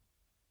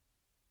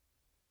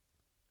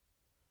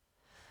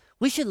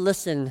 We should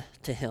listen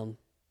to him.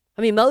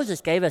 I mean, Moses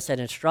gave us an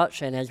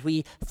instruction as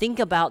we think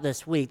about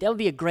this week. That would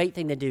be a great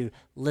thing to do.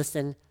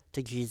 Listen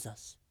to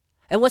Jesus.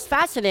 And what's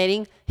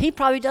fascinating, he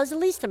probably does the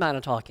least amount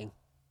of talking.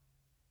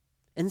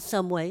 In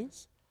some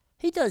ways,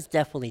 he does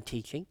definitely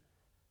teaching.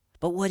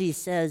 But what he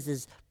says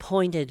is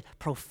pointed,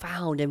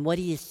 profound. And what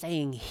he is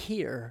saying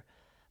here,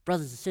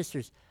 brothers and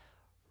sisters,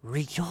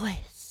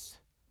 rejoice.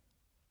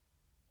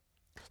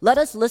 Let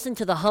us listen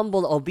to the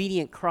humble,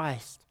 obedient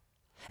Christ.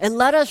 And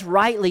let us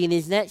rightly, in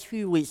these next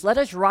few weeks, let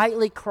us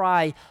rightly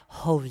cry,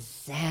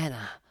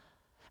 Hosanna,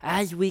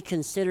 as we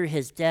consider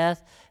his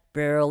death,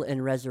 burial,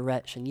 and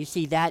resurrection. You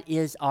see, that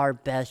is our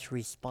best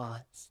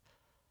response.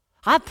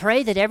 I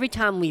pray that every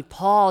time we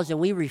pause and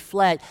we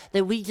reflect,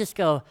 that we just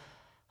go,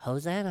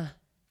 Hosanna.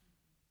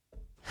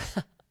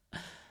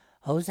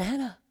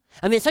 Hosanna.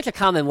 I mean, it's such a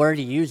common word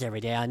to use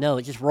every day. I know,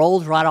 it just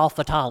rolls right off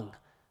the tongue.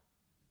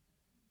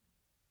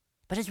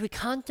 But as we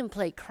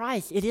contemplate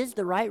Christ, it is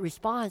the right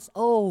response.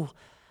 Oh,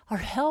 our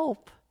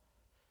help.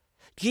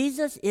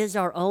 Jesus is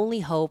our only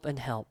hope and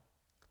help.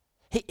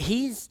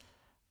 He's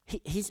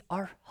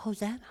our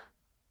Hosanna.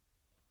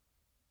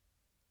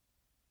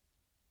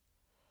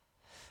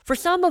 For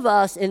some of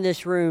us in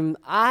this room,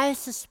 I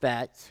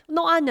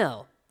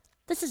know,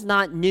 this is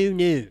not new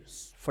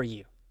news for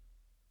you.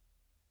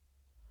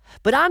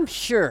 But I'm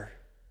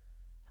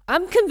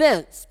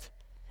convinced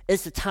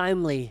it's a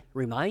timely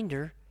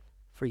reminder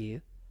for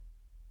you.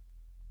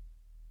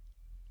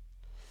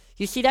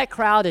 You see, that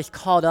crowd is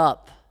caught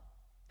up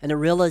in the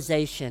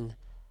realization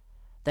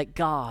that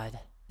God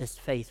is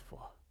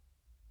faithful.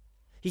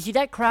 You see,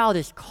 that crowd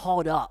is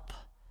caught up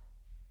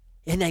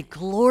in a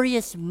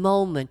glorious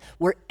moment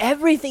where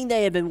everything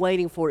they have been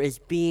waiting for is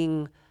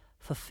being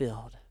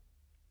fulfilled.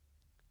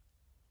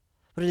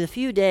 But in a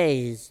few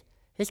days,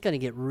 it's going to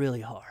get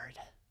really hard.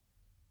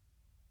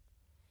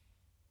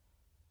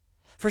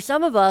 For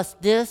some of us,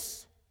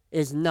 this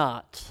is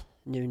not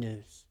new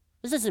news.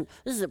 This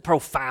isn't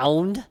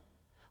profound.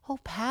 Oh,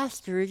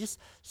 Pastor, just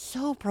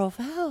so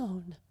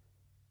profound.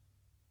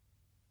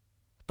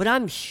 But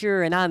I'm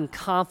sure and I'm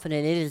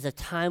confident it is a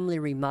timely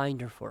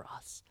reminder for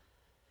us.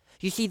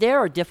 You see, there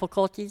are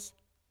difficulties,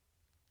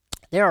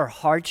 there are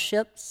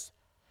hardships,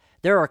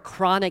 there are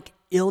chronic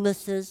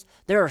illnesses,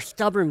 there are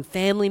stubborn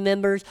family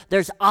members,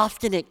 there's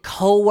obstinate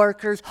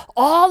co-workers,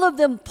 all of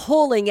them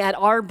pulling at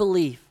our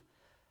belief,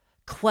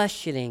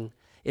 questioning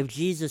if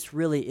Jesus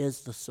really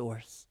is the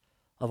source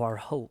of our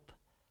hope.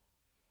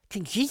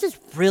 Can Jesus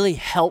really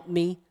help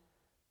me?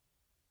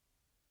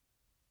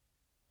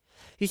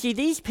 You see,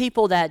 these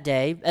people that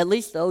day, at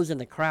least those in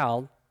the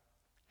crowd,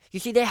 you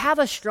see, they have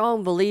a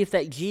strong belief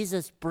that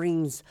Jesus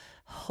brings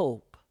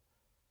hope,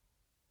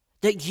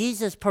 that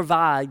Jesus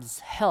provides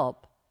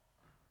help.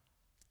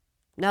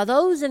 Now,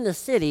 those in the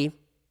city,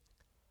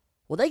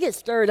 well, they get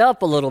stirred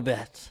up a little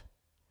bit.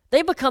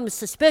 They become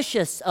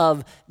suspicious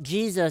of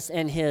Jesus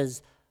and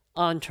his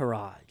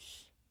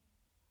entourage.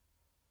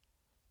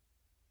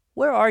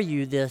 Where are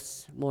you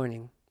this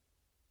morning?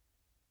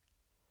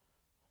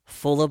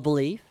 Full of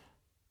belief,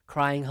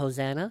 crying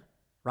Hosanna,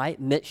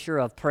 right? Mixture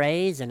of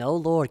praise and, oh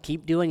Lord,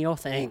 keep doing your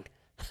thing.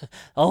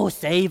 Oh,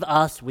 save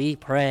us, we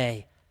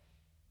pray.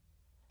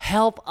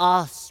 Help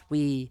us,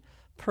 we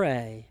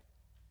pray.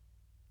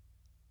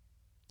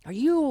 Are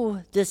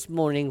you this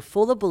morning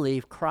full of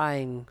belief,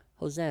 crying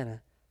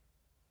Hosanna?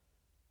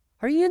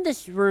 Are you in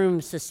this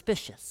room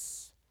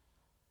suspicious,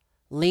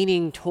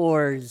 leaning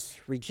towards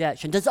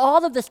rejection? Does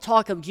all of this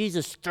talk of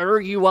Jesus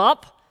stir you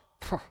up?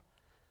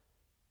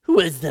 Who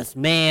is this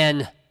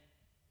man?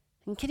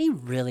 And can he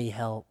really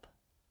help?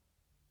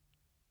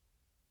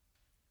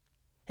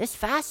 It's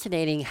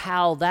fascinating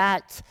how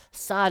that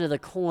side of the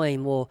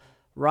coin will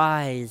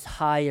rise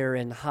higher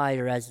and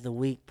higher as the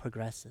week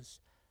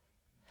progresses.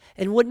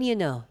 And wouldn't you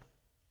know,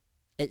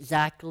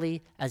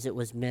 exactly as it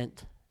was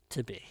meant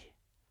to be.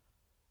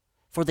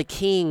 For the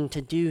king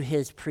to do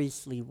his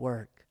priestly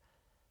work.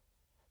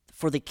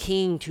 For the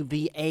king to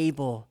be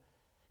able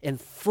in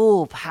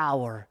full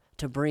power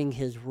to bring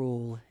his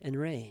rule and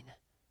reign.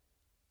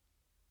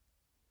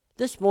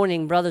 This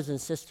morning, brothers and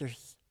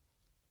sisters,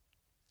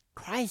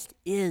 Christ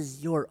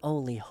is your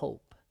only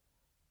hope.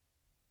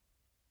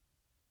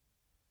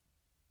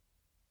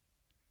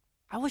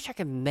 I wish I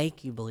could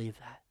make you believe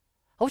that.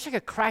 I wish I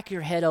could crack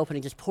your head open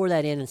and just pour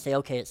that in and say,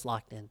 okay, it's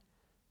locked in.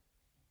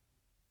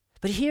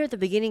 But here at the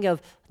beginning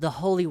of the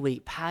Holy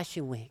Week,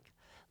 Passion Week,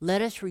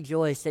 let us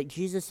rejoice that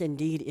Jesus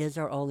indeed is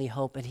our only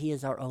hope and he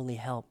is our only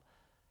help.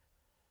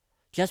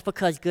 Just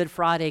because Good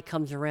Friday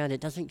comes around,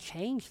 it doesn't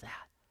change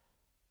that.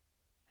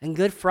 And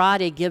Good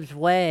Friday gives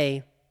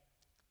way,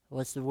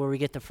 where we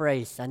get the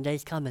phrase,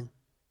 Sunday's coming.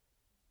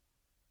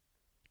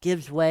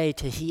 Gives way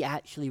to he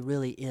actually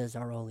really is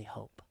our only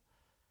hope.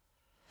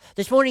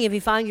 This morning, if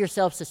you find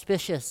yourself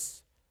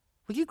suspicious,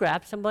 would you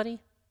grab somebody?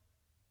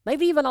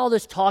 Maybe even all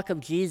this talk of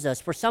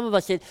Jesus, for some of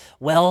us it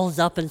wells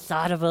up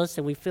inside of us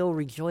and we feel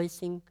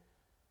rejoicing.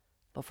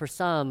 But for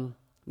some,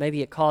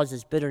 maybe it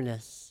causes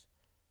bitterness.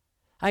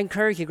 I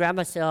encourage you, grab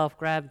myself,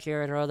 grab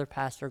Jared or other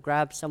pastor,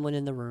 grab someone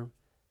in the room.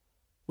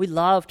 We'd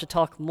love to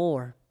talk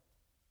more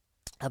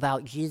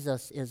about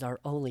Jesus is our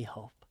only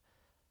hope.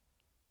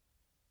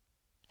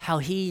 How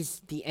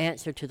he's the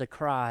answer to the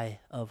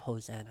cry of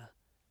Hosanna.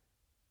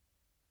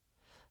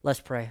 Let's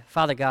pray.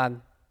 Father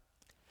God,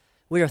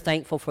 we are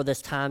thankful for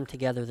this time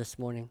together this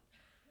morning.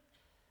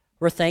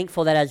 We're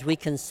thankful that as we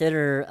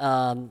consider,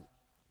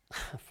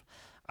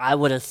 I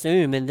would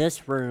assume in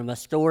this room, a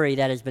story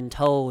that has been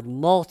told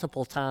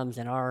multiple times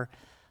in our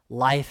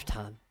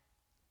lifetime.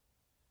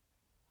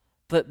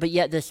 But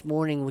yet this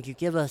morning, would you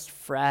give us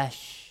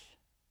fresh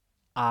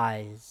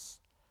eyes?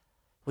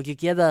 Would you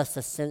give us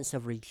a sense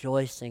of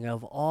rejoicing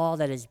of all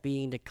that is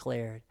being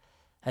declared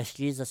as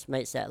Jesus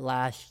makes that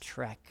last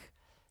trek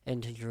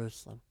into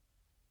Jerusalem?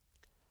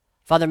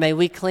 Father, may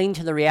we cling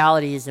to the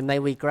realities and may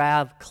we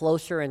grab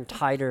closer and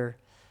tighter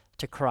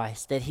to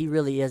Christ, that he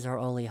really is our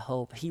only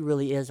hope. He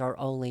really is our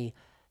only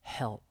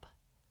help.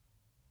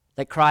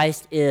 That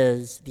Christ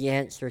is the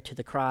answer to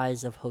the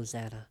cries of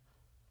Hosanna.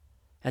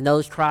 And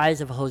those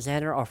cries of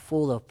Hosanna are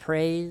full of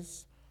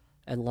praise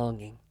and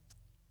longing.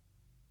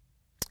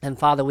 And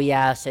Father, we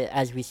ask that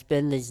as we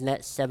spend these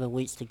next 7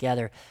 weeks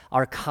together,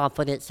 our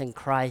confidence in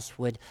Christ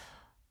would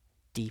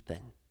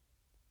deepen.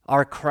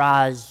 Our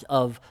cries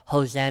of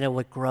Hosanna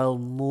would grow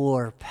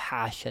more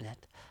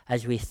passionate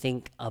as we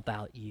think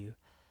about you.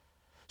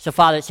 So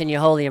Father, it's in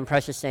your holy and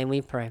precious name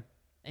we pray.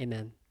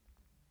 Amen.